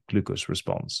glucose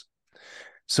response.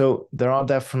 So there are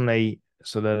definitely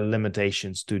sort of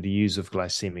limitations to the use of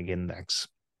glycemic index.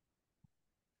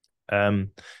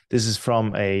 This is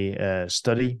from a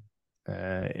study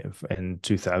in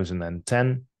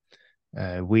 2010,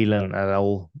 Whelan et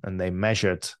al., and they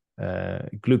measured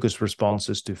glucose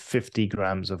responses to 50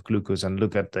 grams of glucose and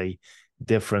look at the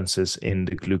differences in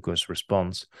the glucose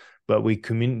response. But we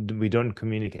don't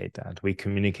communicate that. We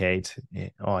communicate,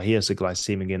 oh, here's the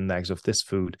glycemic index of this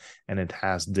food, and it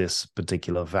has this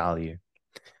particular value.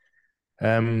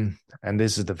 And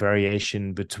this is the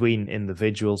variation between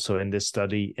individuals. So in this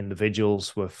study,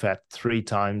 individuals were fed 3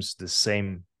 times the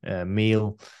same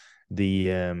meal.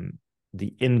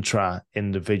 The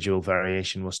intra-individual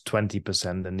variation was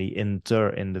 20%, and the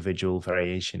inter-individual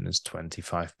variation is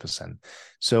 25%.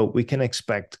 So we can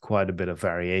expect quite a bit of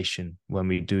variation when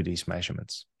we do these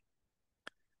measurements.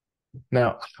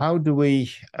 Now, how do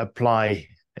we apply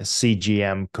a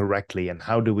CGM correctly, and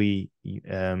how do we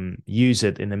use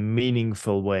it in a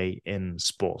meaningful way in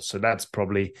sports? So that's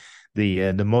probably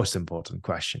the most important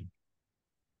question.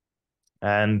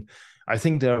 And I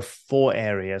think there are 4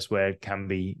 areas where it can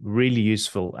be really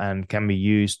useful and can be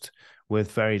used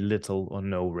with very little or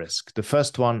no risk. The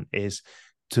first one is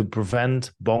to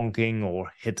prevent bonking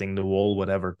or hitting the wall,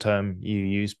 whatever term you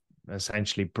use,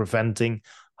 essentially preventing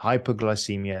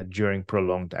hypoglycemia during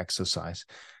prolonged exercise.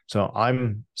 So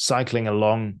I'm cycling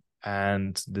along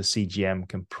and the CGM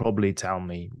can probably tell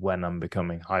me when I'm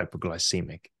becoming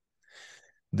hypoglycemic.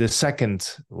 The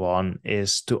second one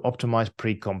is to optimize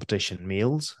pre-competition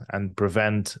meals and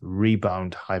prevent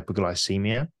rebound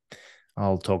hypoglycemia.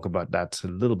 I'll talk about that a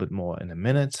little bit more in a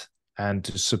minute. And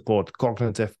to support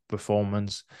cognitive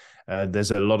performance,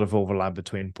 there's a lot of overlap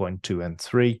between point 2 and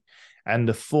 3. And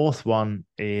the fourth one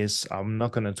is, I'm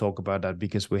not going to talk about that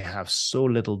because we have so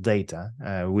little data.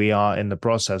 We are in the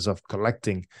process of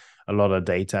collecting a lot of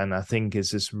data, and I think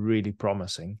this is really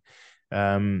promising.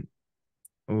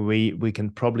 We can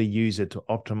probably use it to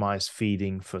optimize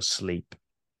feeding for sleep.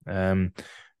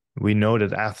 We know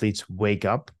that athletes wake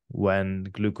up when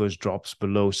glucose drops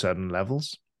below certain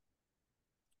levels.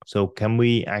 So can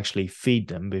we actually feed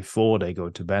them before they go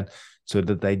to bed so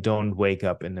that they don't wake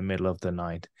up in the middle of the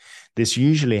night? This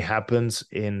usually happens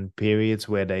in periods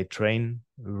where they train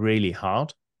really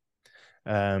hard.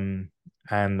 And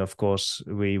of course,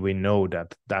 we know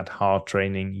that hard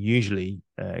training usually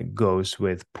goes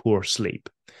with poor sleep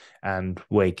and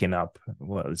waking up.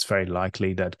 Well, it's very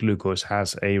likely that glucose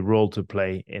has a role to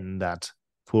play in that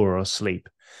poorer sleep.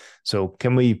 So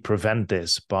can we prevent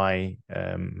this by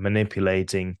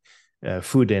manipulating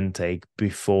food intake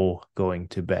before going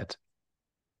to bed?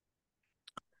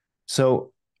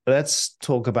 So let's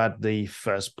talk about the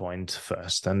first point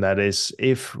first, and that is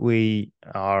if we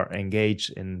are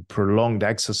engaged in prolonged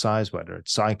exercise, whether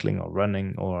it's cycling or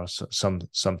running or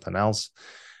something else,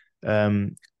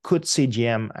 could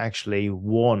CGM actually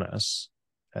warn us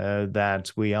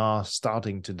that we are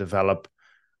starting to develop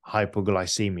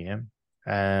hypoglycemia?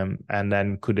 And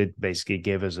then could it basically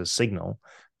give us a signal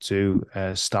to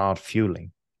start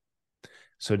fueling?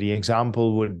 So the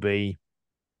example would be,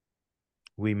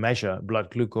 we measure blood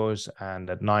glucose, and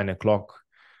at 9 o'clock,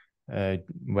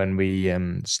 when we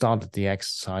started the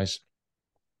exercise,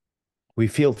 we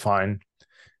feel fine.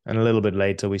 And a little bit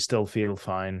later, we still feel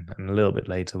fine. And a little bit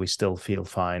later, we still feel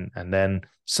fine. And then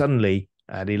suddenly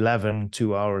at 11,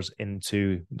 2 hours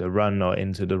into the run or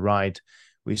into the ride,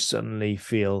 we suddenly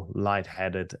feel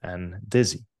lightheaded and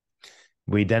dizzy.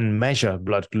 We then measure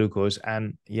blood glucose,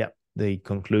 and the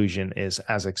conclusion is,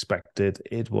 as expected,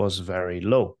 it was very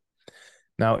low.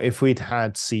 Now, if we'd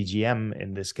had CGM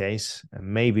in this case,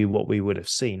 maybe what we would have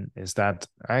seen is that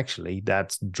actually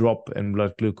that drop in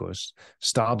blood glucose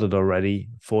started already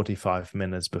 45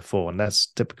 minutes before. And that's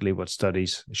typically what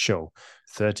studies show,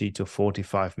 30 to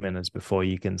 45 minutes before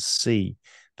you can see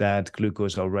that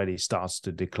glucose already starts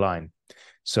to decline.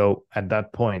 So at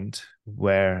that point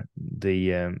where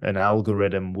an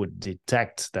algorithm would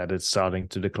detect that it's starting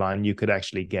to decline, you could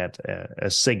actually get a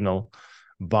signal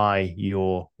by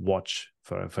your watch,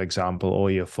 for example, or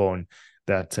your phone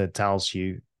that tells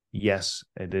you, yes,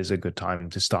 it is a good time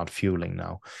to start fueling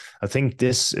now. I think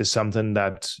this is something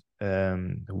that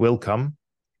will come.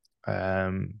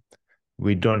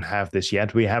 We don't have this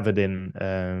yet. We have it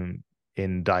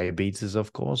in diabetes,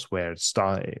 of course, where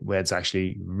it's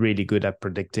actually really good at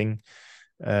predicting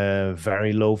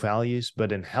very low values.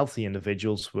 But in healthy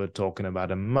individuals, we're talking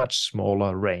about a much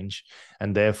smaller range,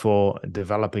 and therefore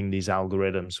developing these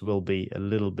algorithms will be a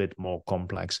little bit more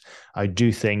complex. I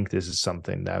do think this is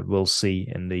something that we'll see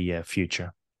in the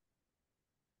future.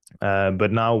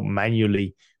 But now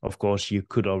manually, of course, you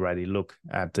could already look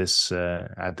at this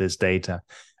data,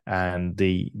 and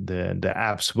the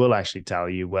apps will actually tell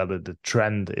you whether the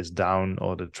trend is down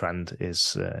or the trend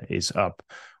is up,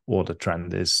 or the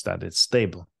trend is that it's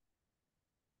stable.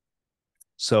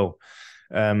 So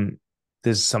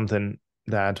this is something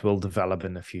that will develop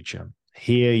in the future.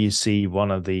 Here you see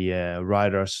one of the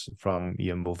riders from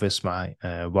Jumbo-Visma,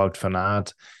 Wout van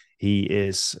Aert.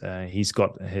 He's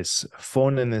got his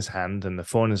phone in his hand, and the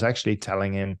phone is actually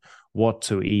telling him what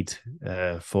to eat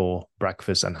for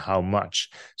breakfast and how much.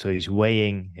 So he's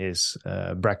weighing his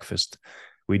breakfast.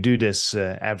 We do this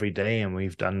every day, and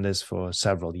we've done this for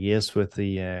several years with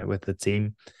the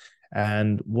team.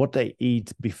 And what they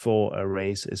eat before a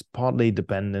race is partly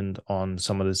dependent on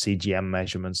some of the CGM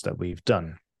measurements that we've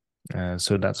done.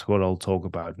 So that's what I'll talk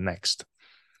about next.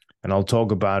 And I'll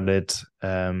talk about it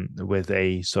with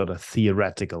a sort of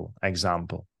theoretical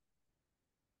example.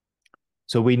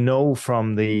 So we know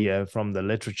from the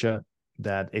literature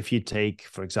that if you take,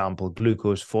 for example,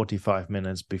 glucose 45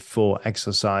 minutes before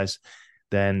exercise,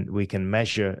 then we can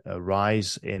measure a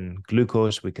rise in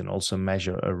glucose. We can also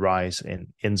measure a rise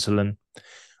in insulin.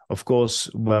 Of course,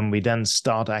 when we then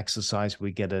start exercise,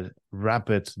 we get a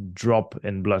rapid drop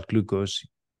in blood glucose,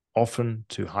 often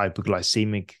to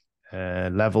hypoglycemic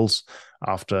levels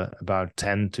after about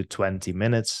 10 to 20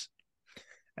 minutes.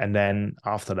 And then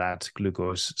after that,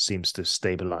 glucose seems to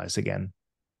stabilize again.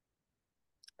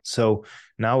 So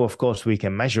now, of course, we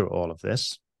can measure all of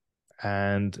this,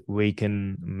 and we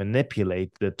can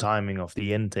manipulate the timing of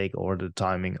the intake or the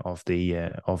timing of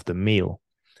the meal.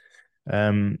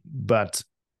 But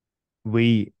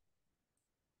we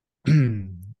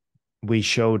we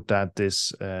showed that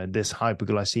this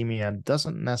hypoglycemia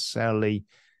doesn't necessarily.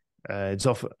 It's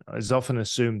often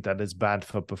assumed that it's bad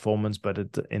for performance, but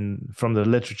from the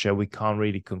literature we can't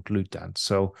really conclude that.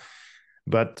 So,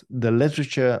 but the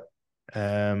literature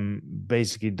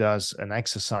basically does an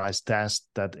exercise test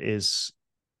that is,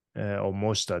 or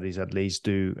most studies at least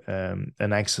do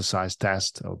an exercise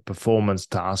test or performance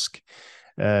task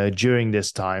during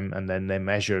this time, and then they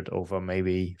measure it over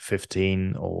maybe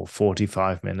 15 or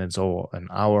 45 minutes or an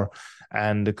hour,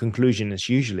 and the conclusion is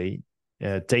usually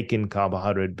taking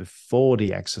carbohydrate before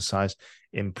the exercise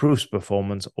improves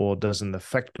performance or doesn't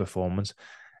affect performance.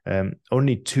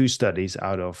 Only 2 studies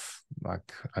out of,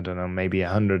 like, I don't know, maybe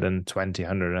 120,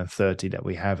 130 that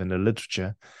we have in the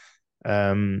literature,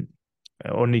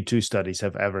 only 2 studies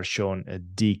have ever shown a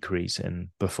decrease in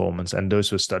performance, and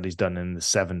those were studies done in the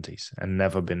 70s and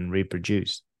never been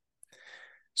reproduced.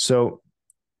 So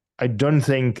I don't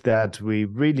think that we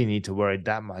really need to worry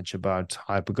that much about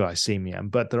hypoglycemia,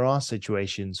 but there are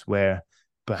situations where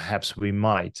perhaps we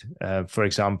might. For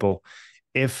example,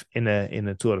 if in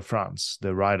a Tour de France,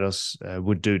 the riders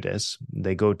would do this,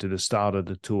 they go to the start of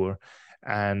the tour,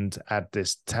 and at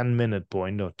this 10-minute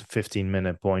point or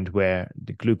 15-minute point where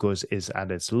the glucose is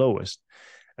at its lowest,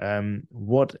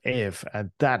 what if at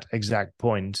that exact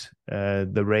point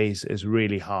the race is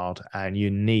really hard and you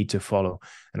need to follow?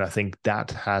 And I think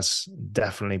that has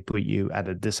definitely put you at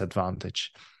a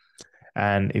disadvantage.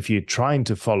 And if you're trying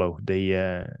to follow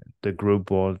the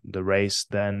group or the race,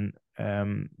 then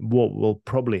what will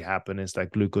probably happen is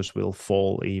that glucose will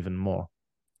fall even more.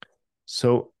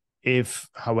 So if,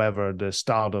 however, the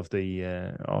start of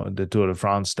the Tour de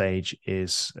France stage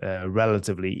is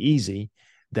relatively easy,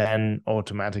 then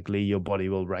automatically your body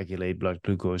will regulate blood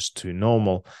glucose to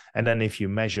normal. And then if you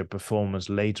measure performance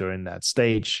later in that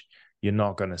stage, you're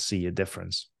not going to see a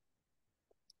difference.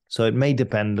 So it may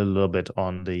depend a little bit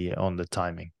on the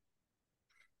timing.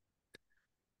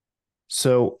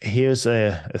 So here's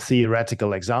a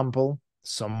theoretical example.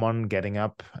 Someone getting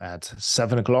up at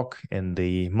 7 o'clock in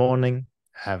the morning,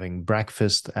 having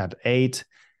breakfast at 8,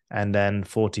 and then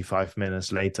 45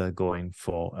 minutes later going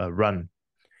for a run.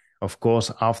 Of course,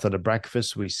 after the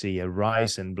breakfast, we see a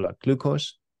rise in blood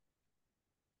glucose.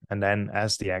 And then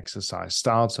as the exercise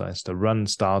starts, or as the run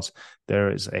starts, there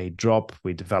is a drop.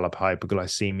 We develop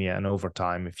hypoglycemia, and over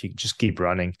time, if you just keep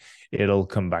running, it'll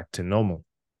come back to normal.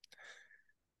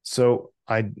 So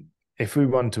if we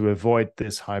want to avoid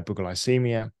this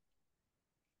hypoglycemia,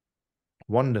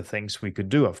 one of the things we could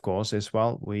do, of course, is,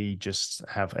 well, we just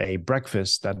have a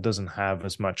breakfast that doesn't have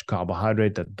as much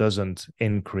carbohydrate, that doesn't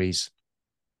increase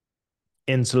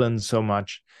insulin so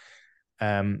much,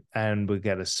 and we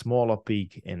get a smaller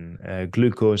peak in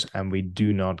glucose, and we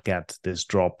do not get this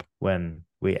drop when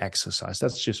we exercise.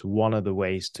 That's just one of the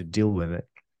ways to deal with it.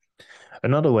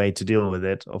 Another way to deal with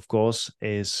it, of course,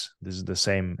 this is the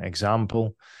same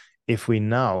example. If we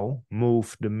now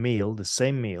move the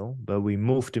same meal, but we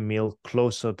move the meal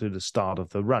closer to the start of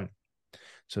the run.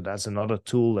 So that's another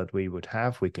tool that we would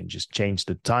have. We can just change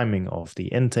the timing of the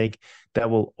intake. That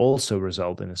will also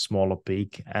result in a smaller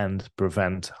peak and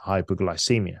prevent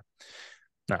hypoglycemia.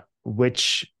 Now,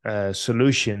 which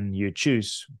solution you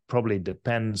choose probably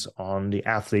depends on the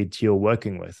athlete you're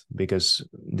working with, because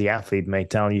the athlete may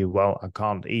tell you, well, I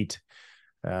can't eat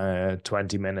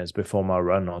 20 minutes before my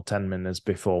run or 10 minutes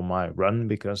before my run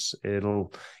because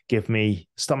it'll give me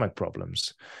stomach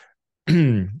problems.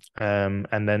 And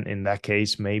then in that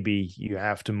case, maybe you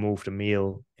have to move the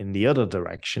meal in the other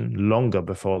direction longer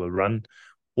before the run,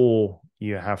 or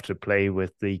you have to play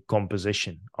with the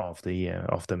composition of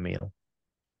the meal.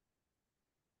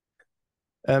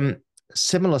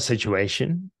 Similar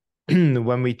situation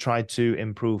when we try to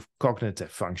improve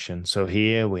cognitive function. So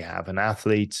here we have an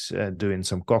athlete doing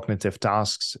some cognitive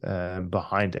tasks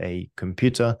behind a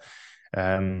computer.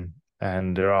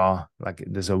 And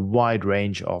there's a wide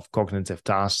range of cognitive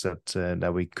tasks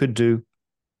that we could do.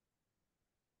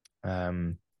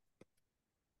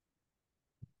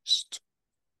 Just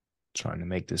trying to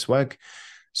make this work.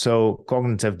 So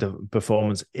cognitive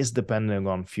performance is depending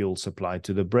on fuel supply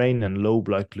to the brain, and low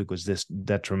blood glucose is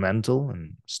detrimental,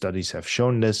 and studies have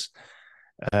shown this,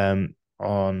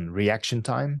 on reaction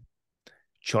time,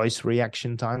 choice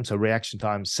reaction time. So reaction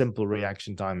time, simple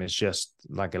reaction time is just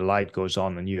like a light goes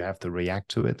on and you have to react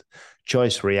to it.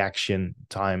 Choice reaction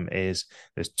time is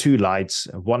there's two lights.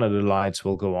 One of the lights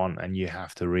will go on and you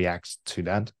have to react to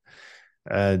that.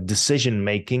 Decision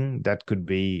making, that could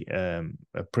be a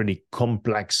pretty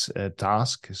complex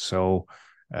task. So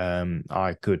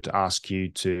I could ask you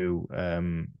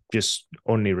to just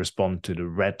only respond to the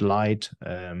red light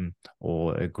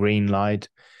or a green light.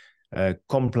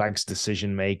 Complex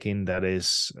decision making, that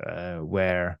is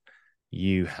where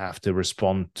you have to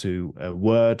respond to a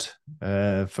word,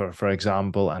 for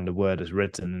example, and the word is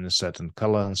written in a certain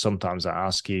color. And sometimes I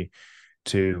ask you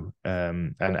to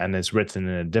and it's written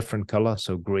in a different color.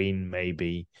 So green may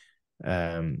be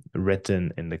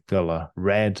written in the color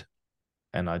red,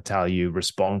 and I tell you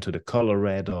respond to the color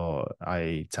red, or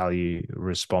I tell you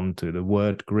respond to the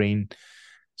word green.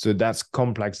 So that's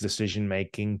complex decision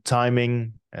making.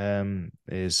 Timing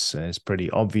is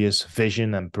pretty obvious.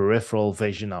 Vision and peripheral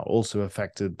vision are also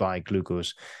affected by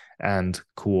glucose, and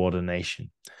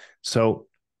coordination. So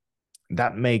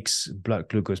that makes blood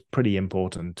glucose pretty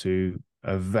important to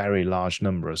a very large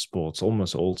number of sports,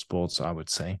 almost all sports, I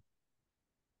would say.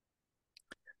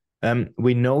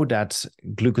 We know that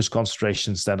glucose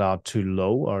concentrations that are too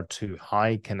low or too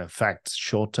high can affect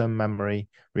short-term memory,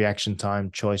 reaction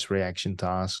time, choice reaction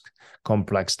task,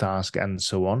 complex task, and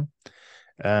so on.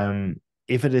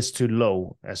 If it is too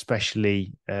low,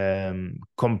 especially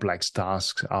complex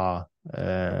tasks are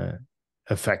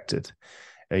affected.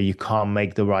 You can't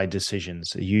make the right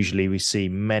decisions. Usually we see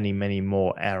many, many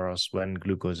more errors when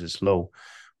glucose is low.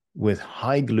 With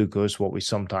high glucose, what we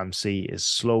sometimes see is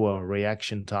slower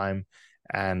reaction time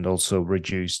and also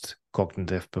reduced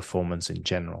cognitive performance in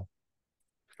general.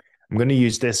 I'm going to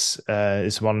use this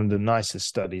as one of the nicest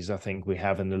studies I think we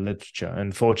have in the literature.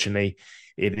 Unfortunately,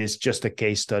 it is just a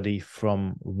case study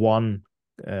from one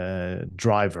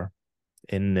driver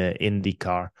in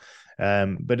IndyCar.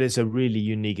 But it's a really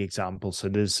unique example. So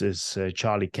this is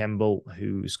Charlie Campbell,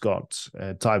 who's got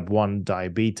type 1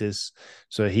 diabetes.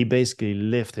 So he basically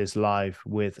lived his life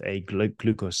with a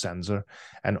glucose sensor,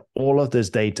 and all of this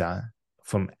data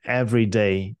from every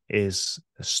day is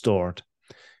stored.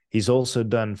 He's also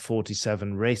done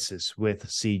 47 races with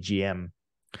CGM.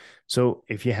 So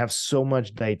if you have so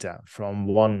much data from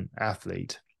one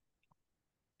athlete,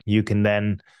 you can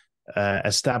then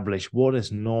establish what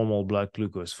is normal blood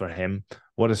glucose for him,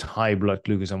 what is high blood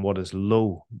glucose, and what is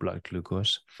low blood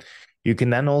glucose. You can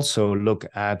then also look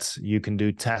at, you can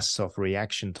do tests of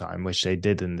reaction time, which they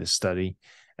did in this study,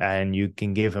 and you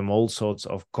can give him all sorts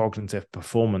of cognitive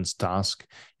performance tasks.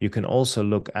 You can also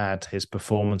look at his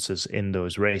performances in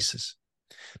those races.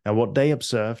 Now, what they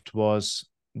observed was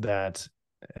that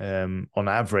on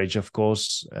average, of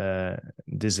course,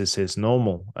 this is his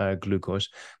normal glucose,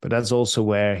 but that's also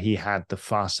where he had the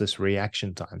fastest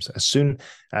reaction times. As soon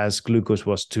as glucose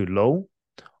was too low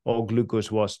or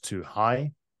glucose was too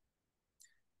high,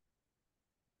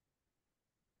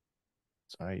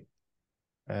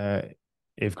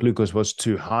 if glucose was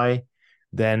too high,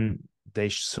 then they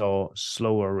saw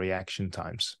slower reaction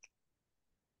times.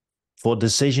 For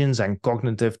decisions and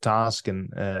cognitive tasks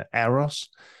and errors,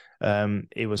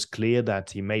 it was clear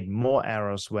that he made more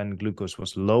errors when glucose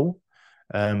was low,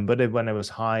 but when it was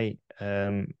high,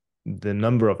 the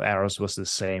number of errors was the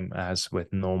same as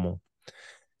with normal.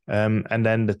 And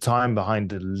then the time behind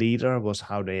the leader was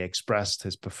how they expressed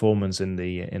his performance in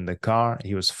the car.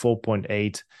 He was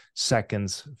 4.8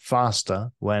 seconds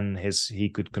faster when he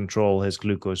could control his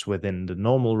glucose within the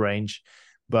normal range,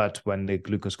 but when the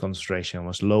glucose concentration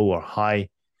was low or high,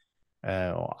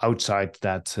 or outside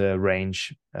that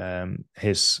range,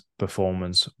 his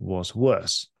performance was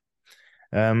worse.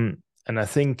 And I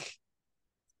think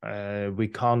we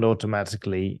can't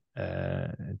automatically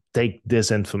take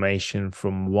this information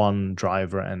from one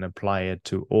driver and apply it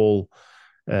to all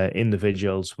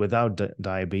individuals without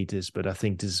diabetes, but I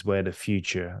think this is where the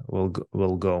future will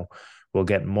go. We'll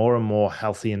get more and more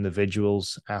healthy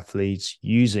individuals, athletes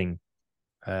using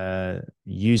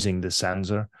the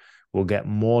sensor. We'll get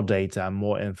more data,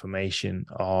 more information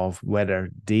of whether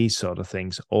these sort of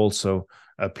things also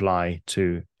apply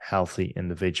to healthy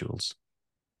individuals.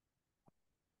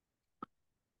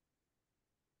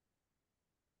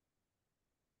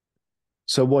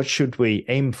 So what should we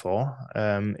aim for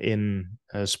in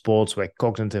sports where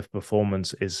cognitive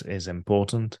performance is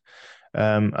important?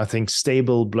 I think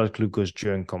stable blood glucose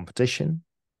during competition.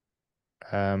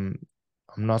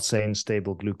 I'm not saying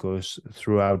stable glucose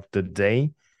throughout the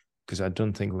day, because I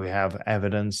don't think we have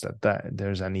evidence that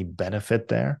there's any benefit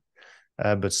there.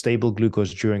 But stable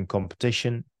glucose during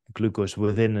competition, glucose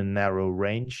within a narrow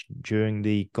range during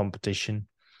the competition,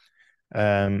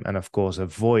 and of course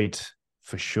avoid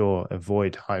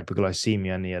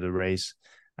hyperglycemia near the race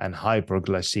and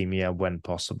hyperglycemia when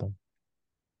possible.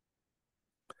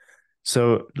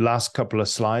 So last couple of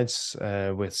slides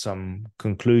with some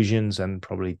conclusions and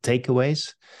probably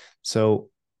takeaways. So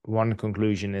one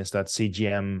conclusion is that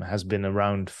CGM has been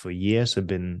around for years, have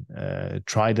been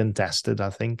tried and tested,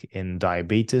 I think, in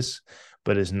diabetes,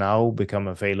 but is now become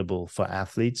available for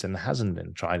athletes and hasn't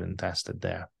been tried and tested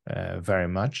there very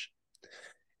much.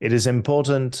 It is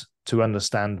important to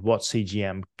understand what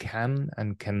CGM can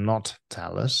and cannot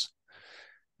tell us.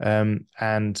 And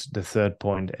the third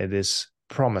point, it is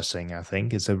promising, I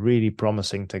think. It's a really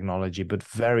promising technology, but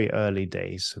very early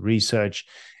days. Research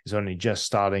is only just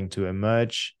starting to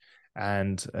emerge,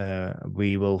 and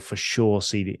we will for sure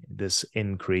see this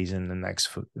increase in the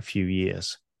next few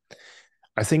years.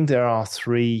 I think there are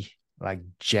three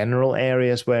general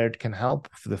areas where it can help.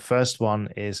 The first one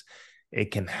is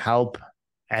it can help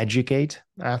educate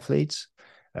athletes.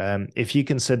 If you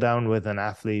can sit down with an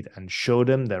athlete and show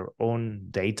them their own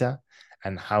data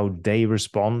and how they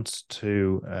respond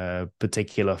to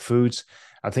particular foods,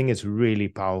 I think it's really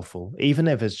powerful, even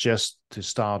if it's just to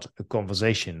start a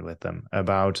conversation with them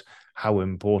about how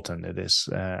important it is.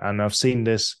 And I've seen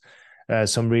this,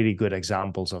 some really good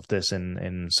examples of this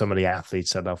in some of the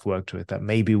athletes that I've worked with that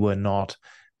maybe were not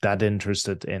that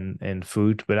interested in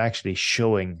food, but actually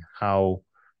showing how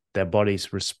their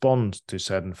bodies respond to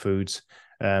certain foods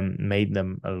made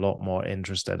them a lot more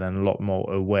interested and a lot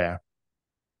more aware.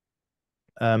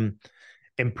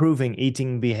 Improving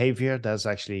eating behavior, that's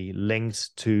actually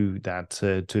linked to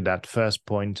that first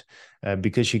point,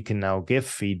 because you can now give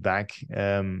feedback.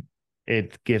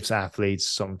 It gives athletes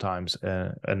sometimes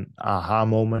an aha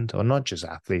moment, or not just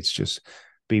athletes, just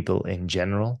people in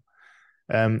general.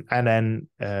 And then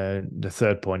the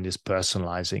third point is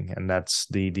personalizing, and that's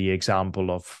the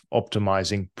example of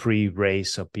optimizing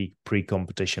pre-race or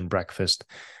pre-competition breakfast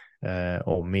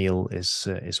or meal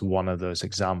is one of those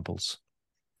examples.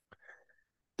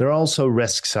 There are also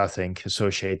risks, I think,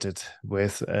 associated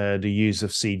with the use of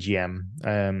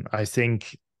CGM. I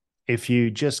think if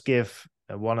you just give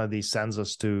one of these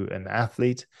sensors to an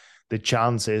athlete, the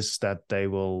chance is that they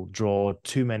will draw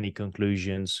too many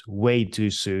conclusions way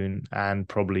too soon and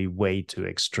probably way too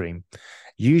extreme.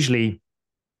 Usually,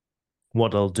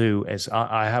 what I'll do is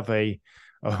I have a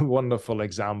wonderful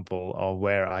example of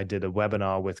where I did a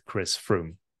webinar with Chris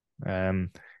Froome.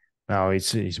 Now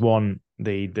he's won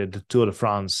the Tour de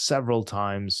France several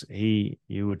times.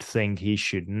 You would think he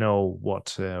should know what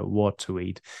to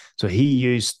eat. So he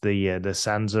used the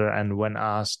sensor, and when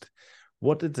asked,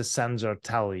 "What did the sensor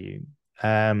tell you?"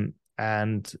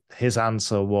 And his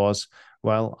answer was,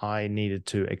 "Well, I needed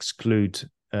to exclude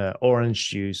orange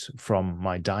juice from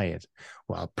my diet."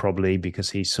 Well, probably because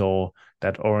he saw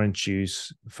that orange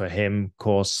juice for him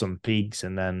caused some peaks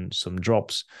and then some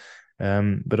drops.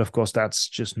 But of course, that's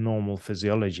just normal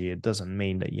physiology. It doesn't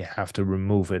mean that you have to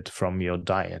remove it from your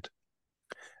diet.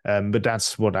 But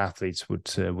that's what athletes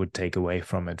would take away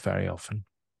from it very often.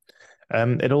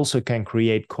 It also can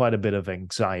create quite a bit of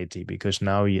anxiety, because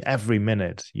now every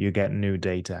minute you get new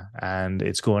data and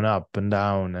it's going up and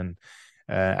down, and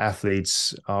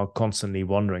athletes are constantly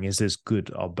wondering, is this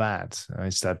good or bad?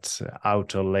 Is that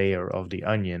outer layer of the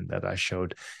onion that I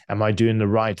showed? Am I doing the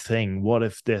right thing? What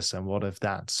if this and what if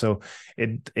that? So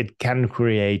it can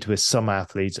create with some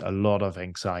athletes a lot of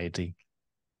anxiety.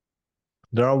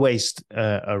 There are ways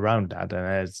around that,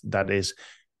 and that is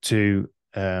to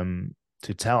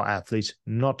tell athletes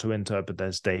not to interpret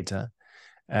this data,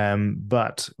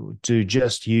 but to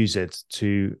just use it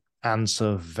to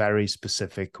answer very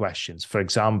specific questions. For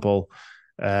example,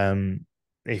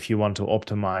 if you want to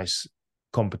optimize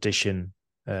competition,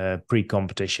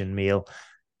 pre-competition meal,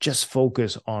 just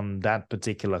focus on that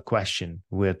particular question.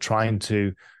 We're trying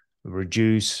to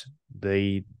reduce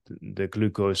the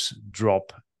glucose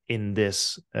drop in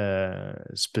this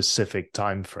specific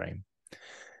time frame.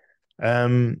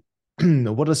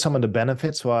 What are some of the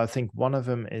benefits? Well, I think one of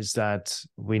them is that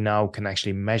we now can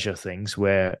actually measure things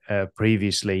where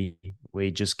previously we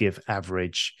just give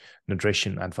average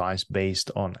nutrition advice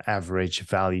based on average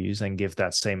values and give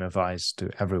that same advice to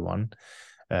everyone.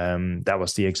 That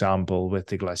was the example with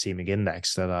the glycemic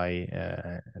index that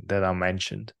I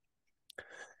mentioned.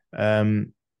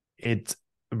 It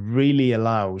really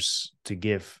allows to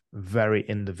give very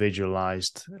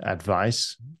individualized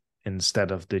advice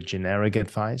instead of the generic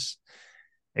advice.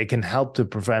 It can help to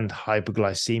prevent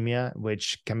hypoglycemia,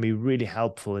 which can be really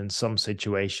helpful in some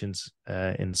situations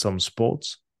in some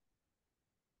sports.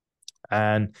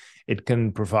 And it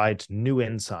can provide new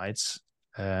insights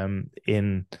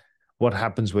in what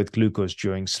happens with glucose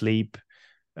during sleep.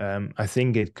 I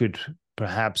think it could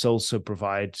perhaps also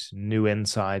provide new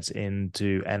insights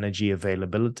into energy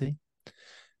availability.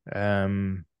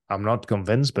 I'm not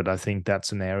convinced, but I think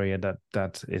that's an area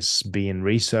that is being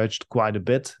researched quite a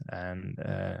bit, and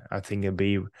I think it'd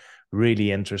be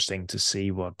really interesting to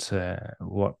see what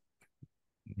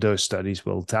those studies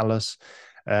will tell us.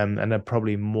 And there are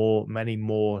probably many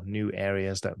more new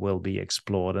areas that will be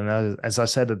explored. And as I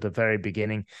said at the very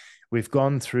beginning, we've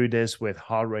gone through this with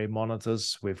heart rate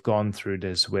monitors, we've gone through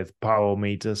this with power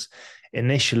meters.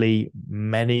 Initially,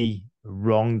 many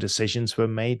wrong decisions were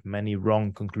made, many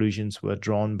wrong conclusions were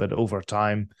drawn, but over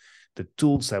time, the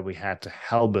tools that we had to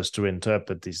help us to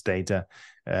interpret this data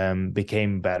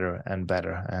became better and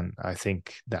better. And I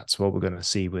think that's what we're going to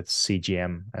see with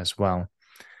CGM as well.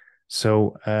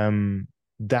 So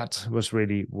that was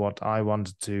really what I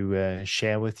wanted to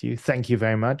share with you. Thank you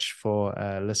very much for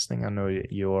listening. I know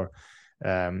you're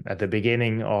at the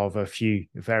beginning of a few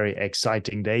very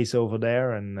exciting days over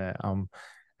there, and I'm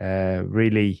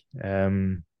really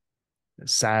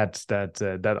sad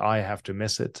that I have to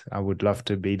miss it. I would love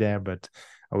to be there, but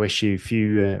I wish you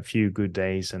a few good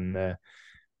days. And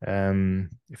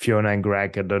Fiona and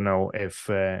Greg, I don't know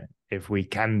if we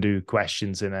can do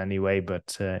questions in any way,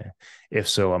 but if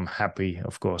so, I'm happy,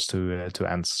 of course, to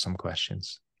answer some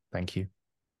questions. Thank you.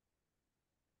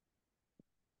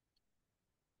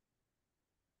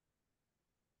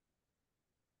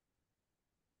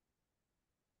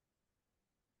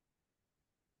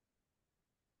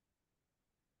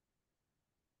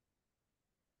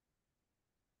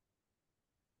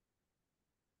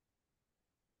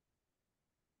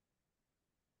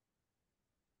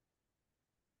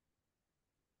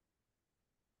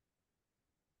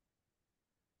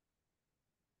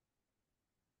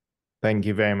 Thank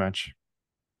you very much.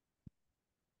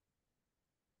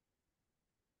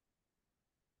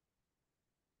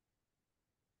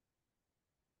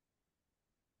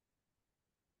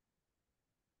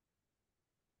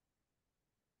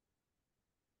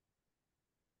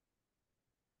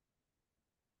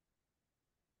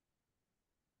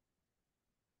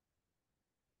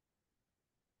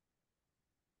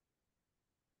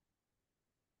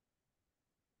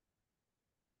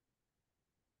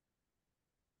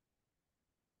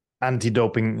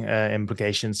 Anti-doping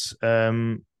implications.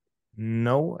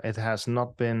 No, it has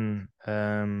not been.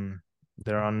 There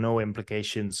are no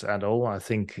implications at all. I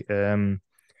think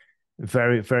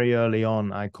very early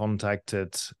on, I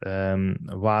contacted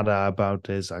WADA about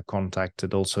this. I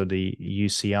contacted also the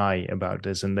UCI about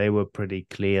this, and they were pretty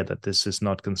clear that this is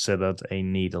not considered a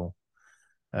needle.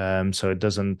 So it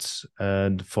doesn't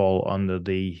fall under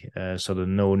the sort of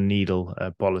no needle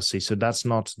policy. So that's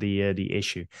not the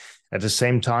issue. At the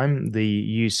same time,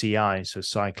 the UCI, so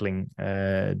cycling,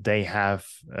 they have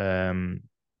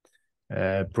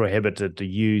prohibited the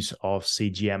use of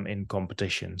CGM in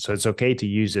competition. So it's okay to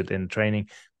use it in training,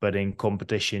 but in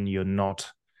competition, you're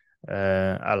not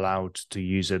allowed to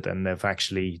use it, and they've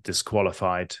actually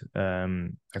disqualified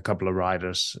a couple of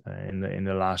riders in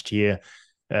the last year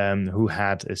who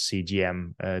had a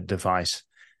CGM device.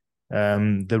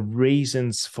 The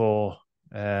reasons for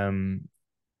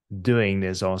doing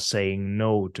this or saying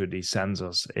no to these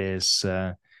sensors is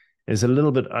a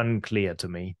little bit unclear to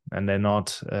me, and they're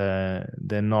not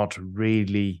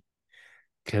really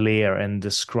clear in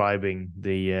describing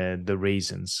the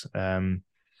reasons.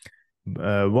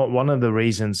 One of the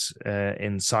reasons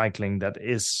in cycling that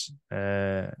is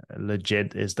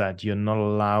legit is that you're not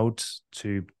allowed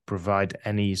to provide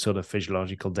any sort of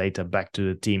physiological data back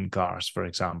to the team cars, for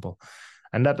example,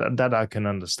 and that I can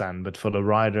understand. But for the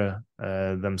rider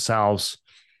themselves,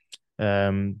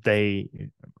 I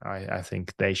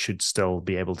think they should still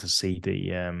be able to see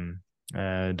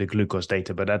the glucose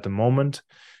data. But at the moment,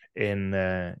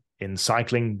 in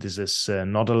cycling, this is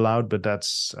not allowed. But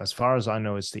that's, as far as I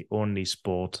know, it's the only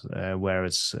sport where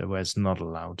it's not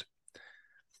allowed.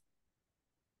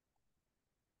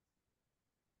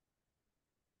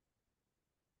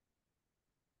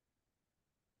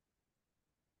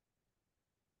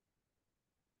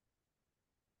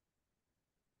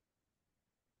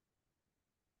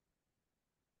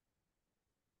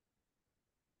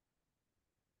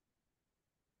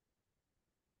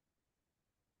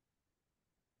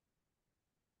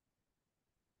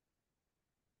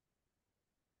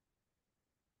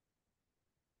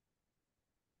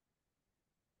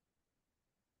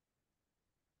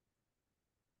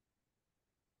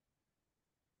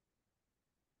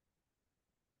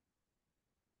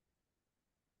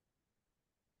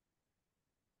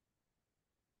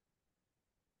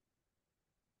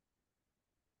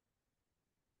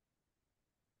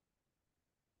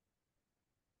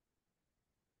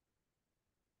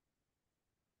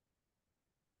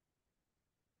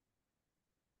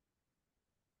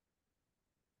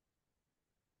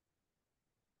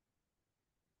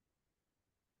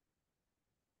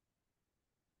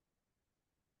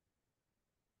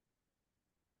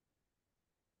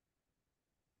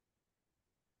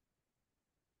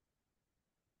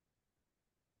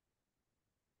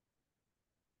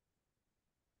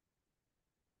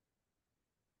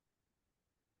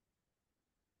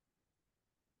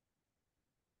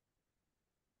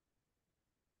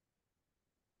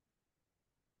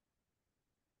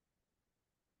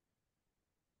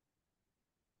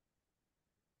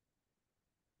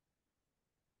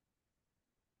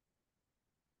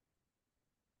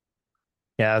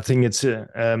 Yeah, I think it's so.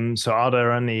 Are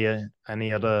there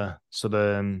any other sort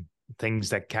of things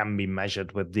that can be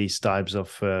measured with these types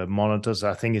of monitors?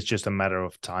 I think it's just a matter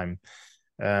of time.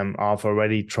 I've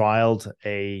already trialed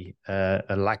a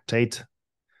lactate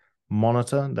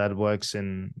monitor that works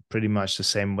in pretty much the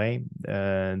same way.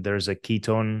 There's a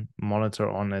ketone monitor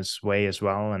on its way as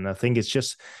well, and I think it's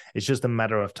just a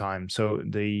matter of time. So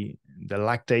the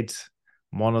lactate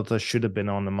monitor should have been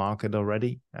on the market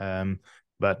already,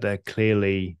 but there are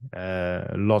clearly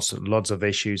lots of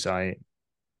issues. I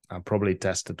probably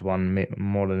tested one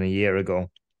more than a year ago,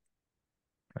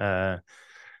 uh,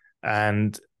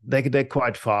 and they're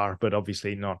quite far, but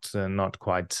obviously not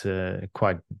quite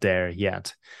there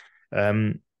yet.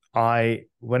 Um, I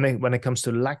when it comes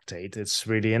to lactate, it's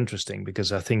really interesting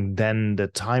because I think then the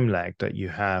time lag that you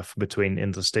have between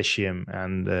interstitium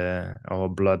and our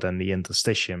blood and the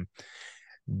interstitium,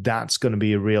 that's going to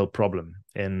be a real problem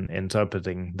in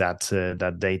interpreting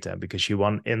that data because you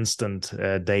want instant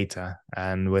data,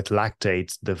 and with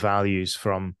lactate, the values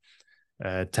from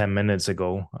 10 minutes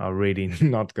ago are really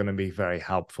not going to be very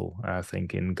helpful, I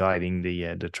think, in guiding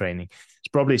the training.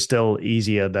 It's probably still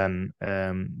easier than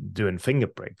doing finger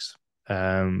pricks,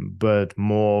 but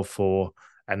more for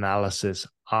analysis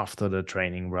after the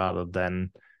training rather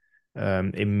than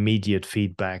immediate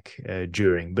feedback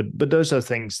during. But those are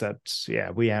things that, yeah,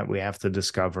 we have to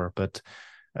discover. But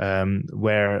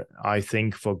where I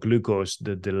think for glucose,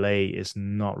 the delay is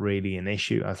not really an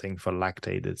issue. I think for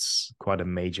lactate, it's quite a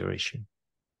major issue.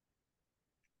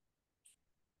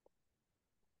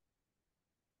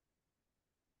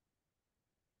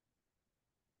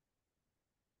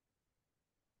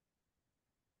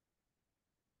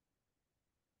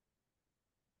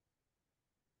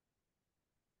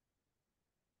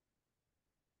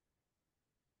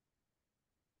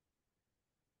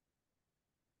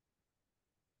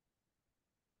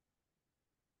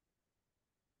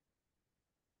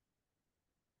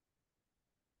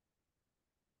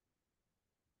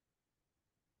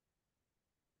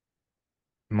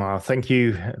 Well, thank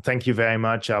you very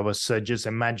much. I was just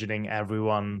imagining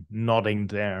everyone nodding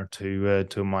there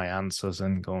to my answers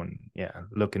and going, yeah,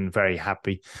 looking very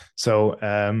happy. So,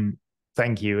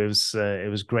 thank you. It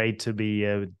was great to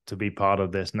be part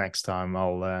of this. Next time,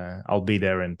 I'll be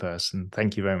there in person.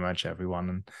 Thank you very much, everyone,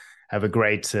 and have a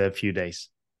great few days.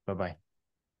 Bye bye.